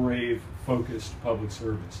 brave, focused public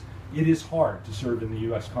service. It is hard to serve in the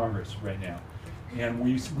U.S. Congress right now. And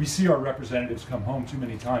we see our representatives come home too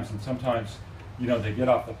many times, and sometimes, they get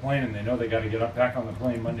off the plane and they know they got to get back on the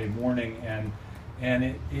plane Monday morning, and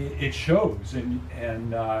it shows, and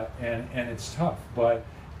it's tough. But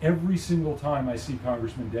every single time I see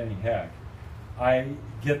Congressman Denny Heck, I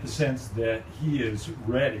get the sense that he is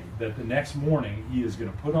ready, that the next morning he is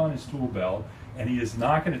going to put on his tool belt, and he is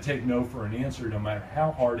not going to take no for an answer no matter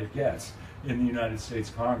how hard it gets in the United States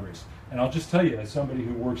Congress. And I'll just tell you, as somebody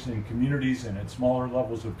who works in communities and at smaller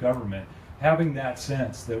levels of government, having that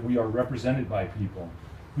sense that we are represented by people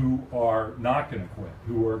who are not going to quit,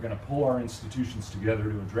 who are going to pull our institutions together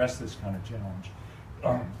to address this kind of challenge,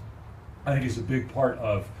 I think is a big part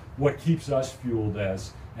of what keeps us fueled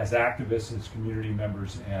as activists, as community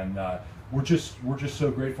members, and we're just so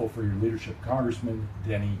grateful for your leadership, Congressman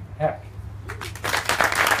Denny Heck.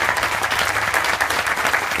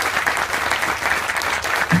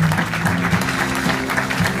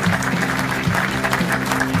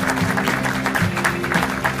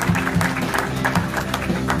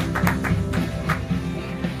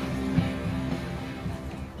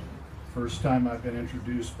 First time I've been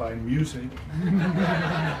introduced by music.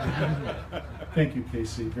 Thank you,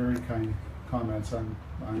 Casey. Very kind comments. I'm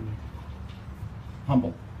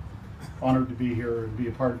humbled, honored to be here and be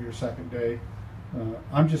a part of your second day.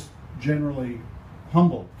 I'm just generally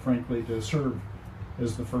humbled, frankly, to serve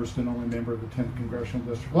as the first and only member of the 10th Congressional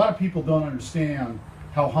District. A lot of people don't understand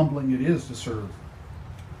how humbling it is to serve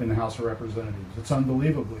in the House of Representatives. It's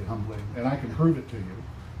unbelievably humbling, and I can prove it to you.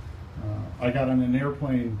 I got on an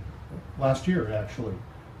airplane last year, actually,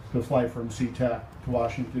 to fly from SeaTac to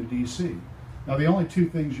Washington, D.C. Now, the only two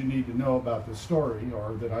things you need to know about this story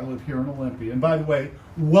are that I live here in Olympia. And by the way,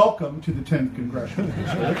 welcome to the 10th Congressional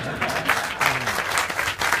District.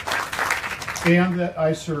 And that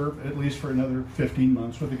I serve at least for another 15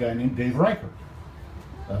 months with a guy named Dave Reicher.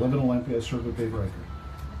 I live in Olympia, I serve with Dave Reicher.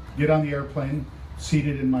 Get on the airplane,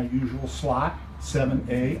 seated in my usual slot,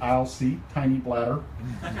 7A, aisle seat, tiny bladder.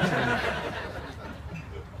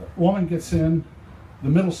 woman gets in the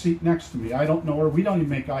middle seat next to me. I don't know her. We don't even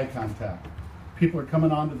make eye contact. People are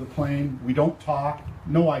coming onto the plane. We don't talk.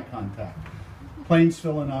 No eye contact. Plane's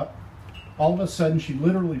filling up. All of a sudden, she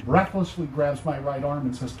literally breathlessly grabs my right arm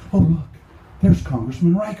and says, "Oh, look, there's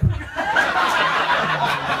Congressman Riker."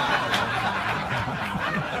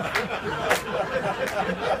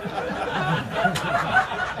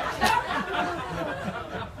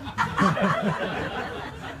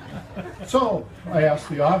 So I asked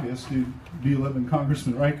the obvious, do you live in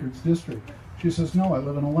Congressman Reichert's district? She says, "No, I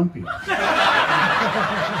live in Olympia."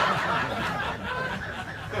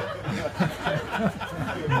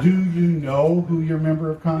 Do you know who your member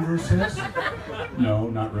of Congress is? No,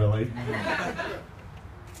 not really.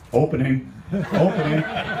 Opening.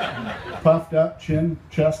 Puffed up, chin,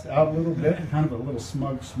 chest out a little bit, kind of a little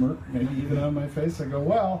smug smirk, maybe even on my face. I go,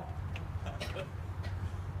 "Well,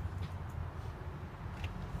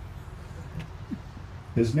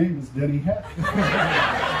 his name is Denny Heck."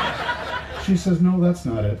 She says, "No, that's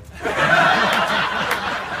not it."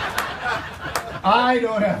 I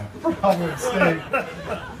don't have a problem staying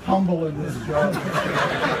humble in this job.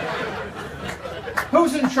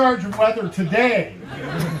 Who's in charge of weather today,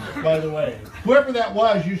 by the way? Whoever that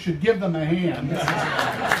was, you should give them a hand.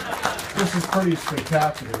 This is pretty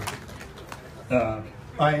spectacular.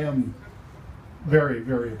 I am very,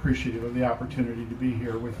 very appreciative of the opportunity to be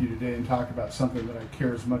here with you today and talk about something that I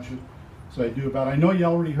care as much as I do about. I know you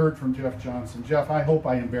already heard from Jeff Johnson. Jeff, I hope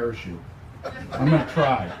I embarrass you. I'm going to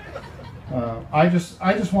try. I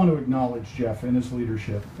just want to acknowledge Jeff and his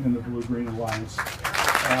leadership in the Blue-Green Alliance.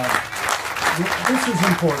 This is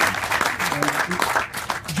important.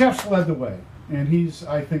 Jeff's led the way, and he's,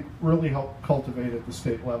 I think, really helped cultivate at the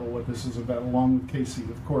state level what this is about, along with Casey,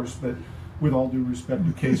 of course, but with all due respect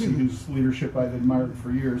to Casey, whose leadership I've admired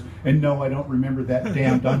for years. And no, I don't remember that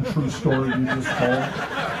damned untrue story you just told.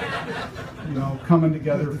 You know, coming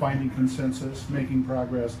together, finding consensus, making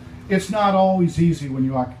progress. It's not always easy when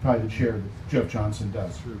you occupy the chair that Jeff Johnson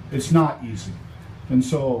does. It's not easy. And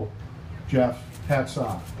so, Jeff, hats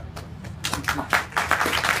off.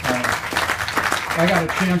 I got a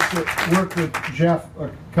chance to work with Jeff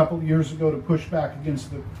a couple of years ago to push back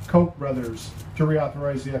against the Koch brothers to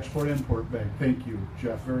reauthorize the Export-Import Bank. Thank you,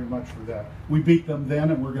 Jeff, very much for that. We beat them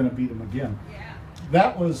then, and we're going to beat them again. Yeah.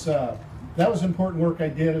 That was important work I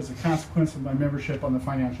did as a consequence of my membership on the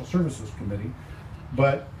Financial Services Committee.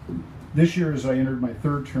 But this year, as I entered my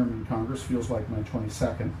third term in Congress, feels like my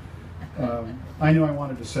 22nd, I knew I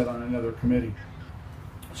wanted to sit on another committee.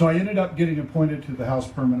 So I ended up getting appointed to the House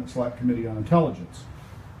Permanent Select Committee on Intelligence.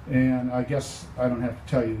 And I guess I don't have to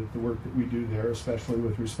tell you that the work that we do there, especially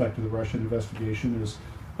with respect to the Russian investigation, is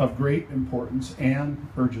of great importance and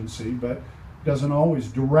urgency, but doesn't always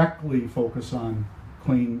directly focus on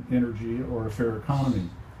clean energy or a fair economy.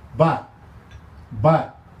 But,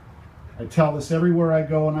 I tell this everywhere I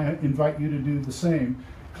go, and I invite you to do the same,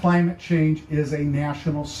 climate change is a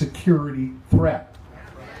national security threat.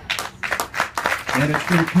 And it's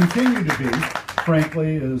going to continue to be,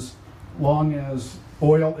 frankly, as long as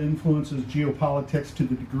oil influences geopolitics to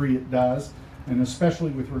the degree it does, and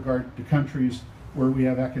especially with regard to countries where we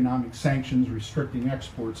have economic sanctions restricting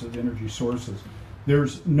exports of energy sources.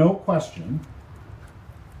 There's no question,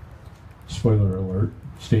 spoiler alert,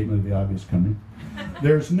 statement of the obvious coming,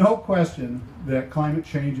 there's no question that climate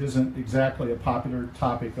change isn't exactly a popular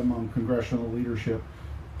topic among congressional leadership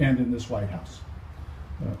and in this White House.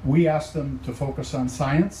 We asked them to focus on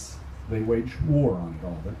science. They wage war on it,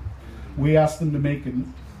 all of it. We asked them to make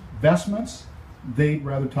investments. They'd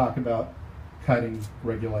rather talk about cutting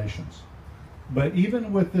regulations. But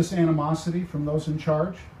even with this animosity from those in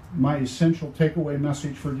charge, my essential takeaway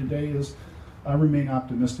message for today is I remain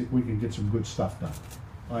optimistic we can get some good stuff done.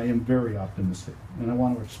 I am very optimistic, and I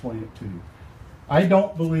want to explain it to you. I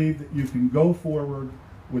don't believe that you can go forward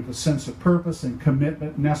with a sense of purpose and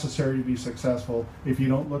commitment necessary to be successful if you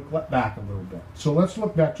don't look back a little bit. So let's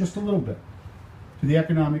look back just a little bit to the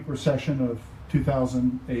economic recession of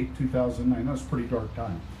 2008, 2009. That was a pretty dark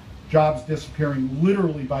time. Jobs disappearing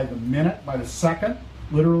literally by the minute, by the second,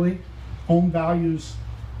 literally. Home values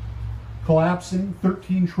collapsing,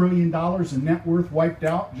 $13 trillion in net worth wiped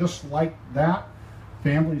out just like that.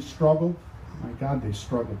 Families struggled. My God, they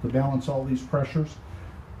struggled to balance all these pressures.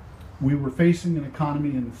 We were facing an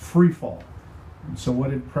economy in free fall. And so what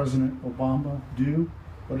did President Obama do?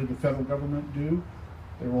 What did the federal government do?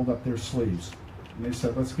 They rolled up their sleeves. And they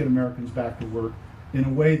said, let's get Americans back to work in a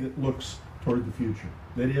way that looks toward the future,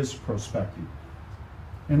 that is prospective.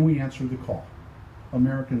 And we answered the call.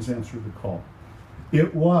 Americans answered the call.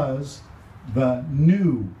 It was the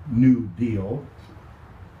New Deal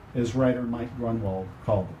as writer Mike Grunwald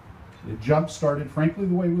called it. It jump-started, frankly,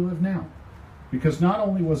 the way we live now. Because not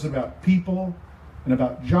only was it about people and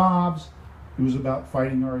about jobs, it was about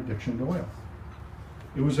fighting our addiction to oil.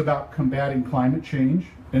 It was about combating climate change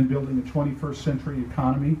and building a 21st century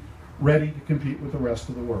economy ready to compete with the rest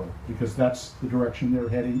of the world, because that's the direction they're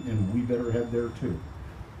heading, and we better head there too.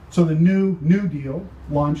 So the New Deal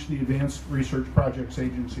launched the Advanced Research Projects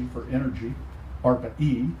Agency for Energy,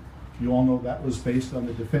 ARPA-E. You all know that was based on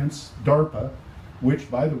the Defense DARPA, which,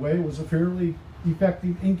 by the way, was a fairly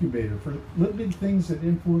effective incubator for little big things that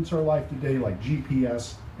influence our life today, like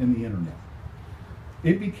GPS and the internet.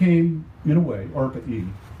 It became, in a way, ARPA-E,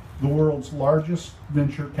 the world's largest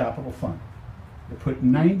venture capital fund. It put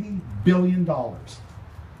 $90 billion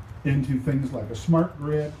into things like a smart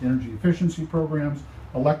grid, energy efficiency programs,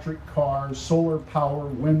 electric cars, solar power,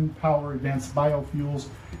 wind power, advanced biofuels,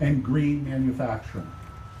 and green manufacturing.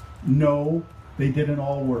 No, they didn't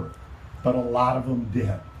all work, but a lot of them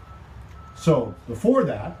did. So before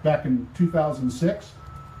that, back in 2006,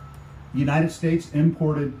 the United States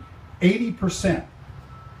imported 80%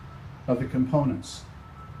 of the components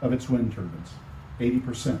of its wind turbines.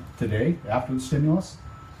 80%. Today, after the stimulus,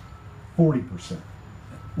 40%.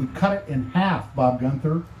 We cut it in half, Bob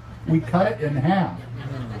Gunther. We cut it in half.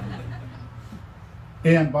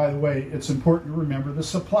 And by the way, it's important to remember the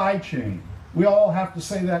supply chain. We all have to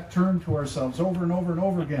say that term to ourselves over and over and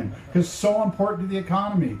over again, because it's so important to the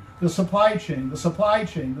economy. The supply chain, the supply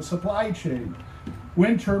chain, the supply chain.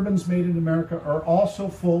 Wind turbines made in America are also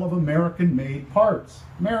full of American-made parts.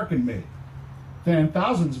 American-made. And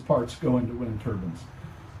thousands of parts go into wind turbines.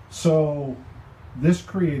 So this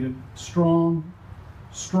created strong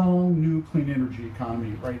new clean energy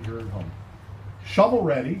economy right here at home.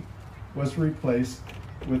 Shovel-ready was replaced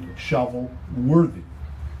with shovel-worthy.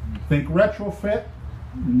 Think retrofit,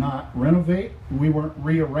 not renovate. We weren't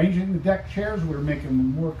rearranging the deck chairs. We were making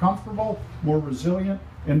them more comfortable, more resilient,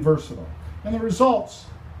 and versatile. And the results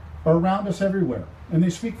are around us everywhere, and they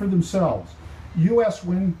speak for themselves. U.S.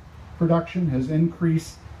 wind production has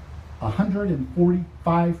increased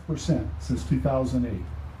 145% since 2008.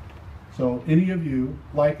 So any of you,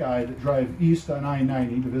 like I, that drive east on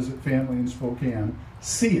I-90 to visit family in Spokane,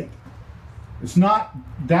 see it. It's not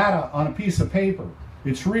data on a piece of paper.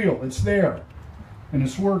 It's real, it's there, and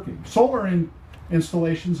it's working. Solar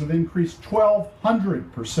installations have increased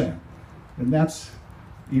 1,200%, and that's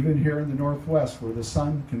even here in the Northwest, where the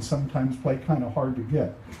sun can sometimes play kind of hard to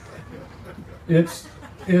get. It's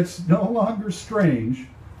no longer strange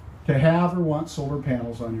to have or want solar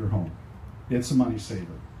panels on your home. It's a money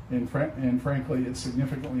saver, and frankly, it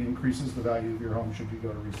significantly increases the value of your home should you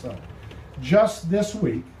go to resell. Just this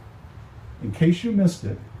week, in case you missed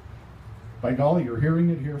it, by golly, you're hearing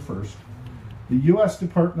it here first, the U.S.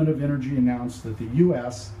 Department of Energy announced that the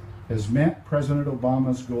U.S. has met President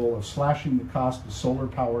Obama's goal of slashing the cost of solar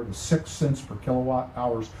power to 6 cents per kilowatt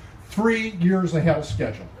hours 3 years ahead of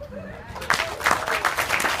schedule.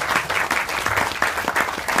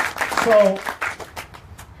 So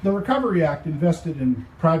the Recovery Act invested in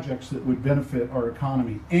projects that would benefit our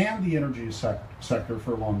economy and the energy sector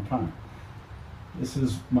for a long time. This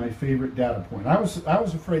is my favorite data point. I was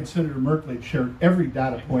afraid Senator Merkley shared every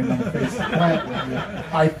data point on the face of the planet with me.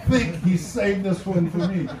 I think he saved this one for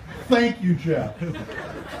me. Thank you, Jeff.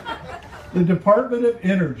 The Department of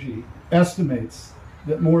Energy estimates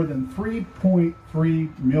that more than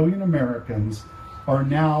 3.3 million Americans are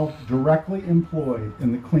now directly employed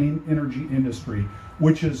in the clean energy industry,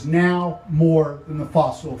 which is now more than the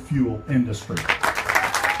fossil fuel industry.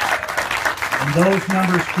 And those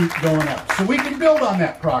numbers keep going up. So we can build on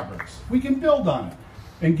that progress. We can build on it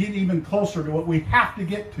and get even closer to what we have to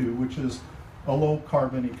get to, which is a low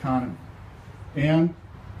carbon economy. And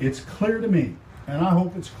it's clear to me, and I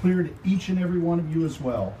hope it's clear to each and every one of you as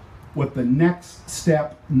well, what the next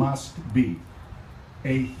step must be.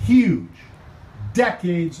 A huge,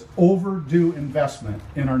 decades overdue investment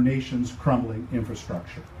in our nation's crumbling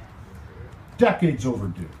infrastructure. Decades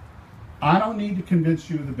overdue. I don't need to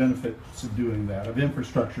convince you of the benefits of doing that, of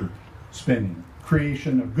infrastructure spending,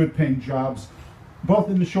 creation of good paying jobs, both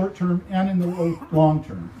in the short term and in the long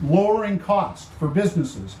term, lowering costs for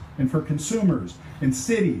businesses and for consumers in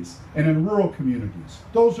cities and in rural communities.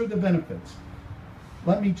 Those are the benefits.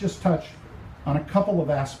 Let me just touch on a couple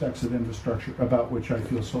of aspects of infrastructure about which I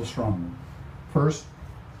feel so strongly. First,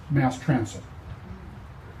 mass transit.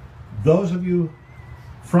 Those of you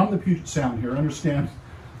from the Puget Sound here understand,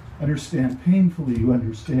 painfully you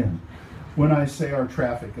understand, when I say our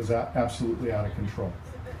traffic is absolutely out of control.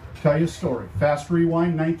 Tell you a story. Fast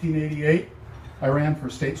rewind, 1988, I ran for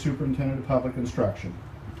State Superintendent of Public Instruction.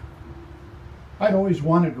 I'd always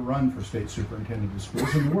wanted to run for state superintendent of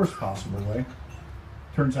schools in the worst possible way.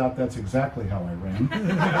 Turns out that's exactly how I ran.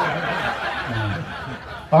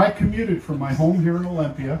 I commuted from my home here in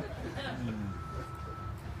Olympia.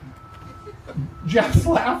 Jeff's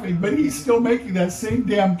laughing, but he's still making that same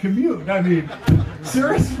damn commute. I mean,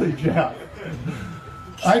 seriously, Jeff.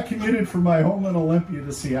 I commuted from my home in Olympia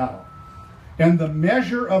to Seattle. And the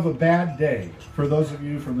measure of a bad day, for those of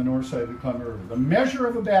you from the north side of the Columbia River, the measure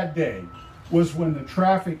of a bad day was when the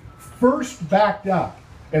traffic first backed up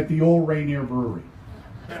at the old Rainier Brewery.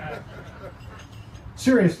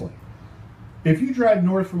 Seriously. If you drive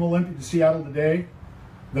north from Olympia to Seattle today,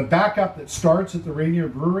 the backup that starts at the Rainier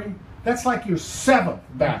Brewery, that's like your 7th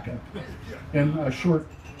backup in a short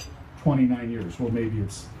 29 years. Well, maybe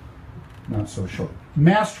it's not so short.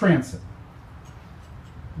 Mass transit.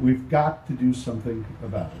 We've got to do something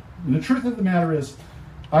about it. And the truth of the matter is,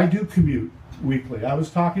 I do commute weekly. I was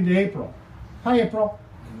talking to April. Hi, April.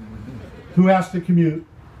 Who has to commute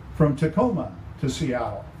from Tacoma to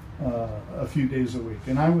Seattle a few days a week.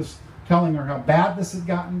 And I was telling her how bad this had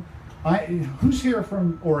gotten. Who's here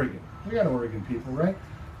from Oregon? We got Oregon people, right?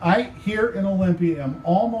 I, here in Olympia, am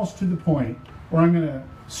almost to the point where I'm going to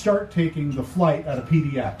start taking the flight out of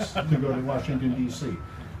PDX to go to Washington, D.C.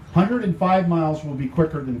 105 miles will be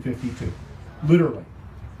quicker than 52. Literally.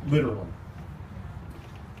 Literally.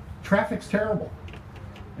 Traffic's terrible.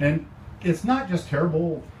 And it's not just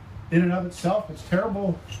terrible in and of itself, it's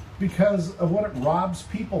terrible because of what it robs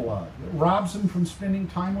people of. It robs them from spending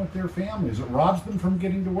time with their families. It robs them from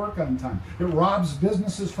getting to work on time. It robs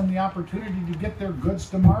businesses from the opportunity to get their goods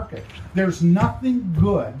to market. There's nothing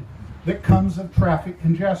good that comes of traffic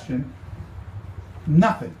congestion.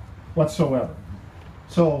 Nothing whatsoever.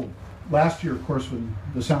 So last year, of course, when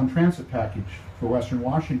the Sound Transit package for Western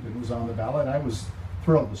Washington was on the ballot, I was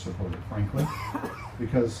thrilled to support it, frankly,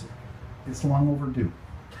 because it's long overdue.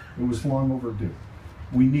 It was long overdue.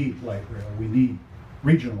 We need light rail, we need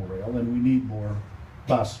regional rail, and we need more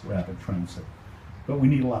bus rapid transit. But we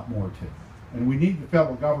need a lot more too. And we need the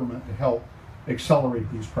federal government to help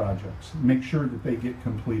accelerate these projects, make sure that they get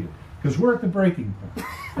completed. Because we're at the breaking point.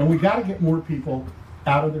 And we got to get more people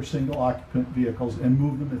out of their single occupant vehicles and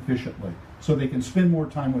move them efficiently so they can spend more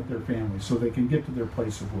time with their families, so they can get to their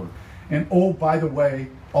place of work. And oh, by the way,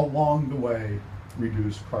 along the way,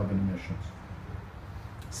 reduce carbon emissions.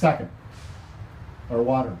 Second, our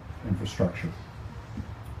water infrastructure,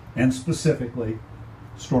 and specifically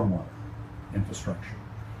stormwater infrastructure.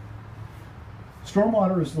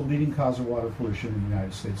 Stormwater is the leading cause of water pollution in the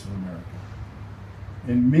United States of America.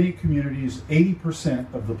 In many communities,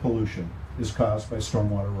 80% of the pollution is caused by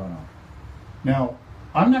stormwater runoff. Now,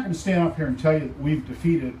 I'm not going to stand up here and tell you that we've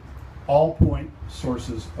defeated all point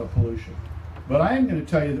sources of pollution, but I am going to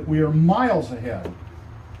tell you that we are miles ahead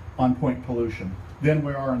on point pollution than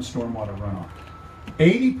we are in stormwater runoff.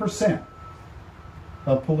 80%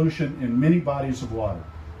 of pollution in many bodies of water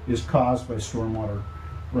is caused by stormwater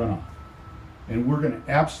runoff. And we're going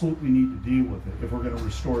to absolutely need to deal with it if we're going to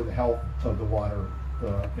restore the health of the water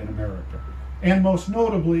in America. And most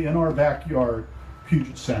notably in our backyard,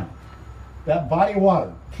 Puget Sound. That body of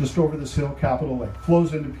water just over this hill, Capitol Lake,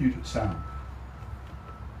 flows into Puget Sound.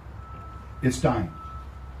 It's dying.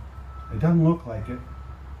 It doesn't look like it,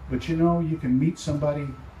 but you know, you can meet somebody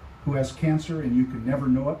who has cancer and you can never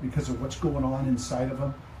know it because of what's going on inside of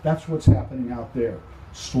them. That's what's happening out there.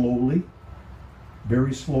 Slowly,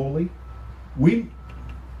 very slowly.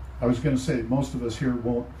 I was going to say most of us here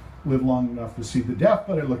won't live long enough to see the death,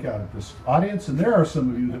 but I look out at this audience and there are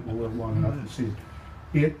some of you that will live long enough to see it.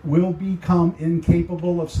 It will become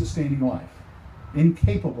incapable of sustaining life.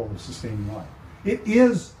 Incapable of sustaining life. It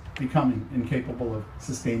is becoming incapable of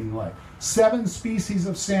sustaining life. 7 species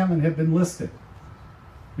of salmon have been listed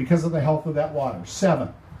because of the health of that water.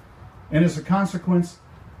 7. And as a consequence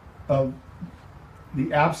of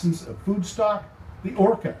the absence of food stock, the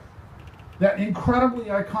orca, that incredibly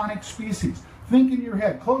iconic species. Think in your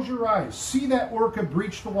head, close your eyes, see that orca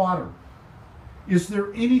breach the water. Is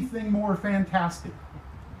there anything more fantastic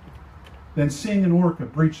than seeing an orca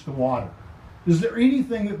breach the water? Is there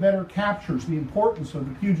anything that better captures the importance of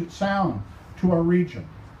the Puget Sound to our region?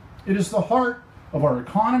 It is the heart of our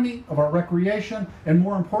economy, of our recreation, and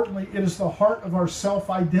more importantly, it is the heart of our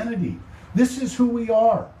self-identity. This is who we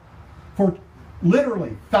are. For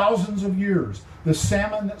literally thousands of years, the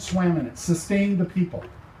salmon that swam in it sustained the people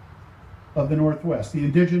of the Northwest, the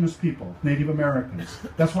indigenous people, Native Americans.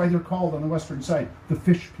 That's why they're called on the western side the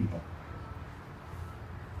fish people.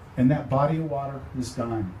 And that body of water is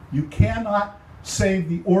dying. You cannot save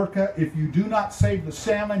the orca. If you do not save the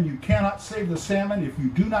salmon, you cannot save the salmon. If you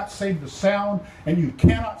do not save the sound, and you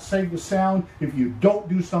cannot save the sound if you don't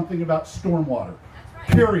do something about stormwater.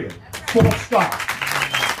 Period. Full stop.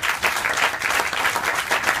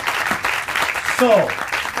 So,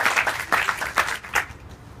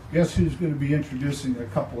 guess who's going to be introducing a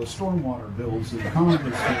couple of stormwater bills in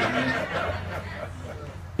Congress?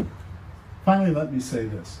 Finally, let me say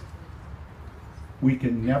this. We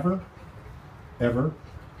can never, ever,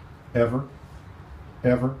 ever,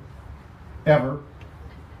 ever, ever,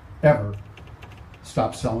 ever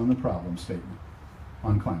stop selling the problem statement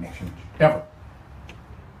on climate change. Ever.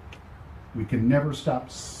 We can never stop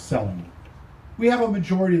selling it. We have a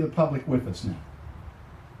majority of the public with us now.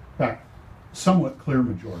 In fact, somewhat clear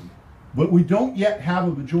majority. But we don't yet have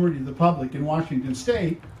a majority of the public in Washington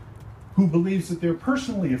State who believes that they're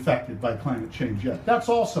personally affected by climate change yet. That's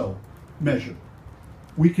also measured.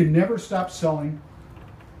 We can never stop selling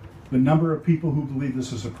the number of people who believe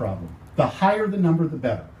this is a problem. The higher the number, the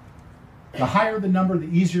better. The higher the number, the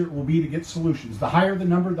easier it will be to get solutions. The higher the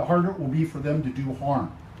number, the harder it will be for them to do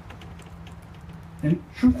harm. And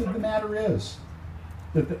truth of the matter is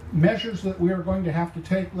that the measures that we are going to have to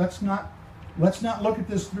take, let's not look at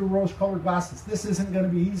this through rose-colored glasses. This isn't going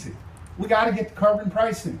to be easy. We got to get to carbon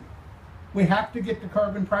pricing. We have to get to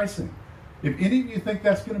carbon pricing. If any of you think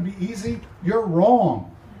that's going to be easy, you're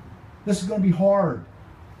wrong. This is going to be hard.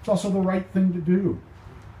 It's also the right thing to do.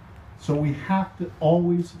 So we have to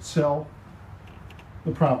always sell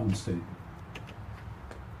the problem statement.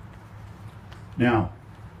 Now,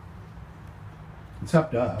 it's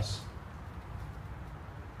up to us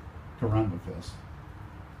to run with this.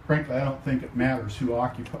 Frankly, I don't think it matters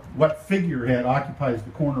what figurehead occupies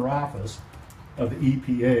the corner office of the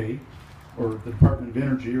EPA or the Department of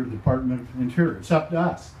Energy or the Department of Interior. It's up to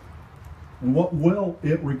us. And what will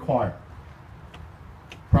it require?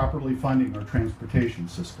 Properly funding our transportation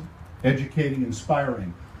system, educating,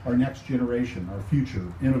 inspiring our next generation, our future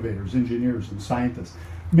innovators, engineers, and scientists,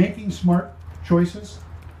 making smart choices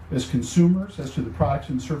as consumers as to the products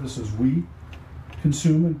and services we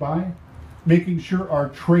consume and buy, making sure our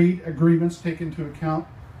trade agreements take into account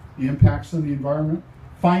the impacts on the environment,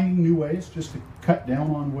 finding new ways just to cut down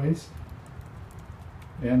on waste.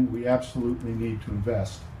 And we absolutely need to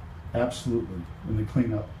invest, absolutely, in the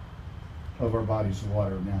cleanup of our bodies of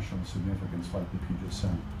water of national significance like the Puget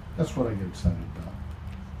Sound. That's what I get excited about.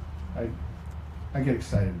 I get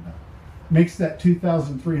excited about. Makes that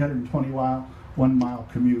 2,321 mile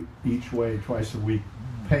commute each way twice a week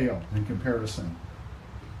pale in comparison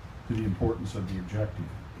to the importance of the objective.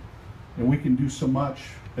 And we can do so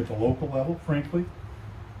much at the local level, frankly.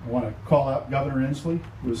 I want to call out Governor Inslee,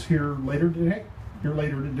 who is here later today,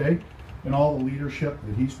 and all the leadership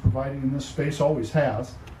that he's providing in this space, always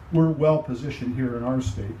has. We're well positioned here in our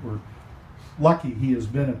state. We're lucky he has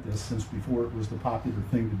been at this since before it was the popular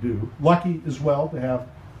thing to do. Lucky as well to have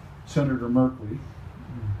Senator Merkley,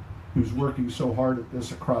 who's working so hard at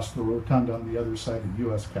this across the rotunda on the other side of the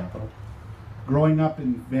U.S. Capitol. Growing up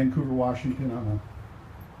in Vancouver, Washington, I'm a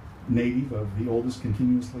native of the oldest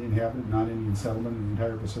continuously inhabited non-Indian settlement in the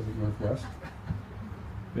entire Pacific Northwest,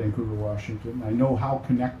 Vancouver, Washington. I know how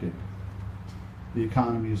connected the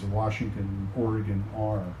economies of Washington and Oregon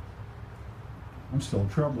are. I'm still a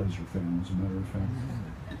Trailblazer fan, as a matter of fact.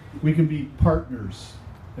 We can be partners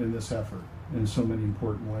in this effort in so many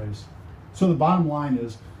important ways. So the bottom line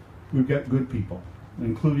is we've got good people,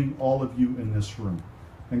 including all of you in this room,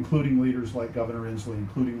 including leaders like Governor Inslee,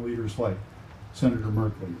 including leaders like Senator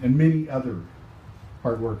Merkley, and many other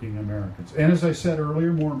hardworking Americans. And as I said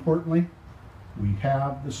earlier, more importantly, we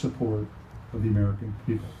have the support of the American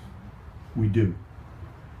people. We do.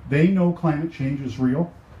 They know climate change is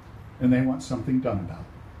real, and they want something done about it.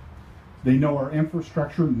 They know our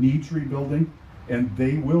infrastructure needs rebuilding, and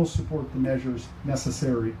they will support the measures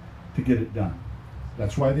necessary to get it done.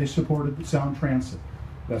 That's why they supported the Sound Transit.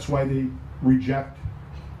 That's why they reject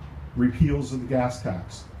repeals of the gas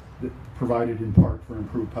tax that provided in part for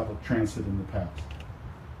improved public transit in the past.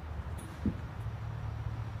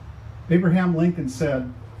 Abraham Lincoln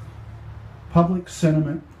said, "Public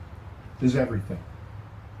sentiment is everything."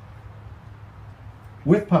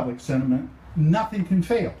 With public sentiment, nothing can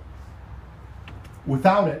fail.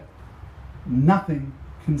 Without it, nothing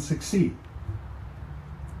can succeed.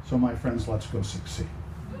 So my friends, let's go succeed.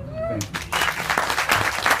 Thank you.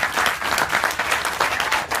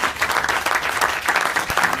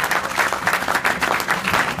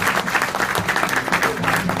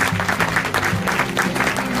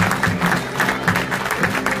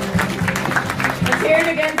 Let's hear it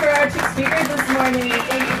again for our two speakers this morning.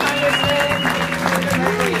 Thank you, Congressman. Thank you, Senator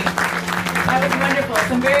Merkley. That was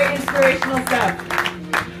inspirational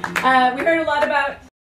stuff. We heard a lot about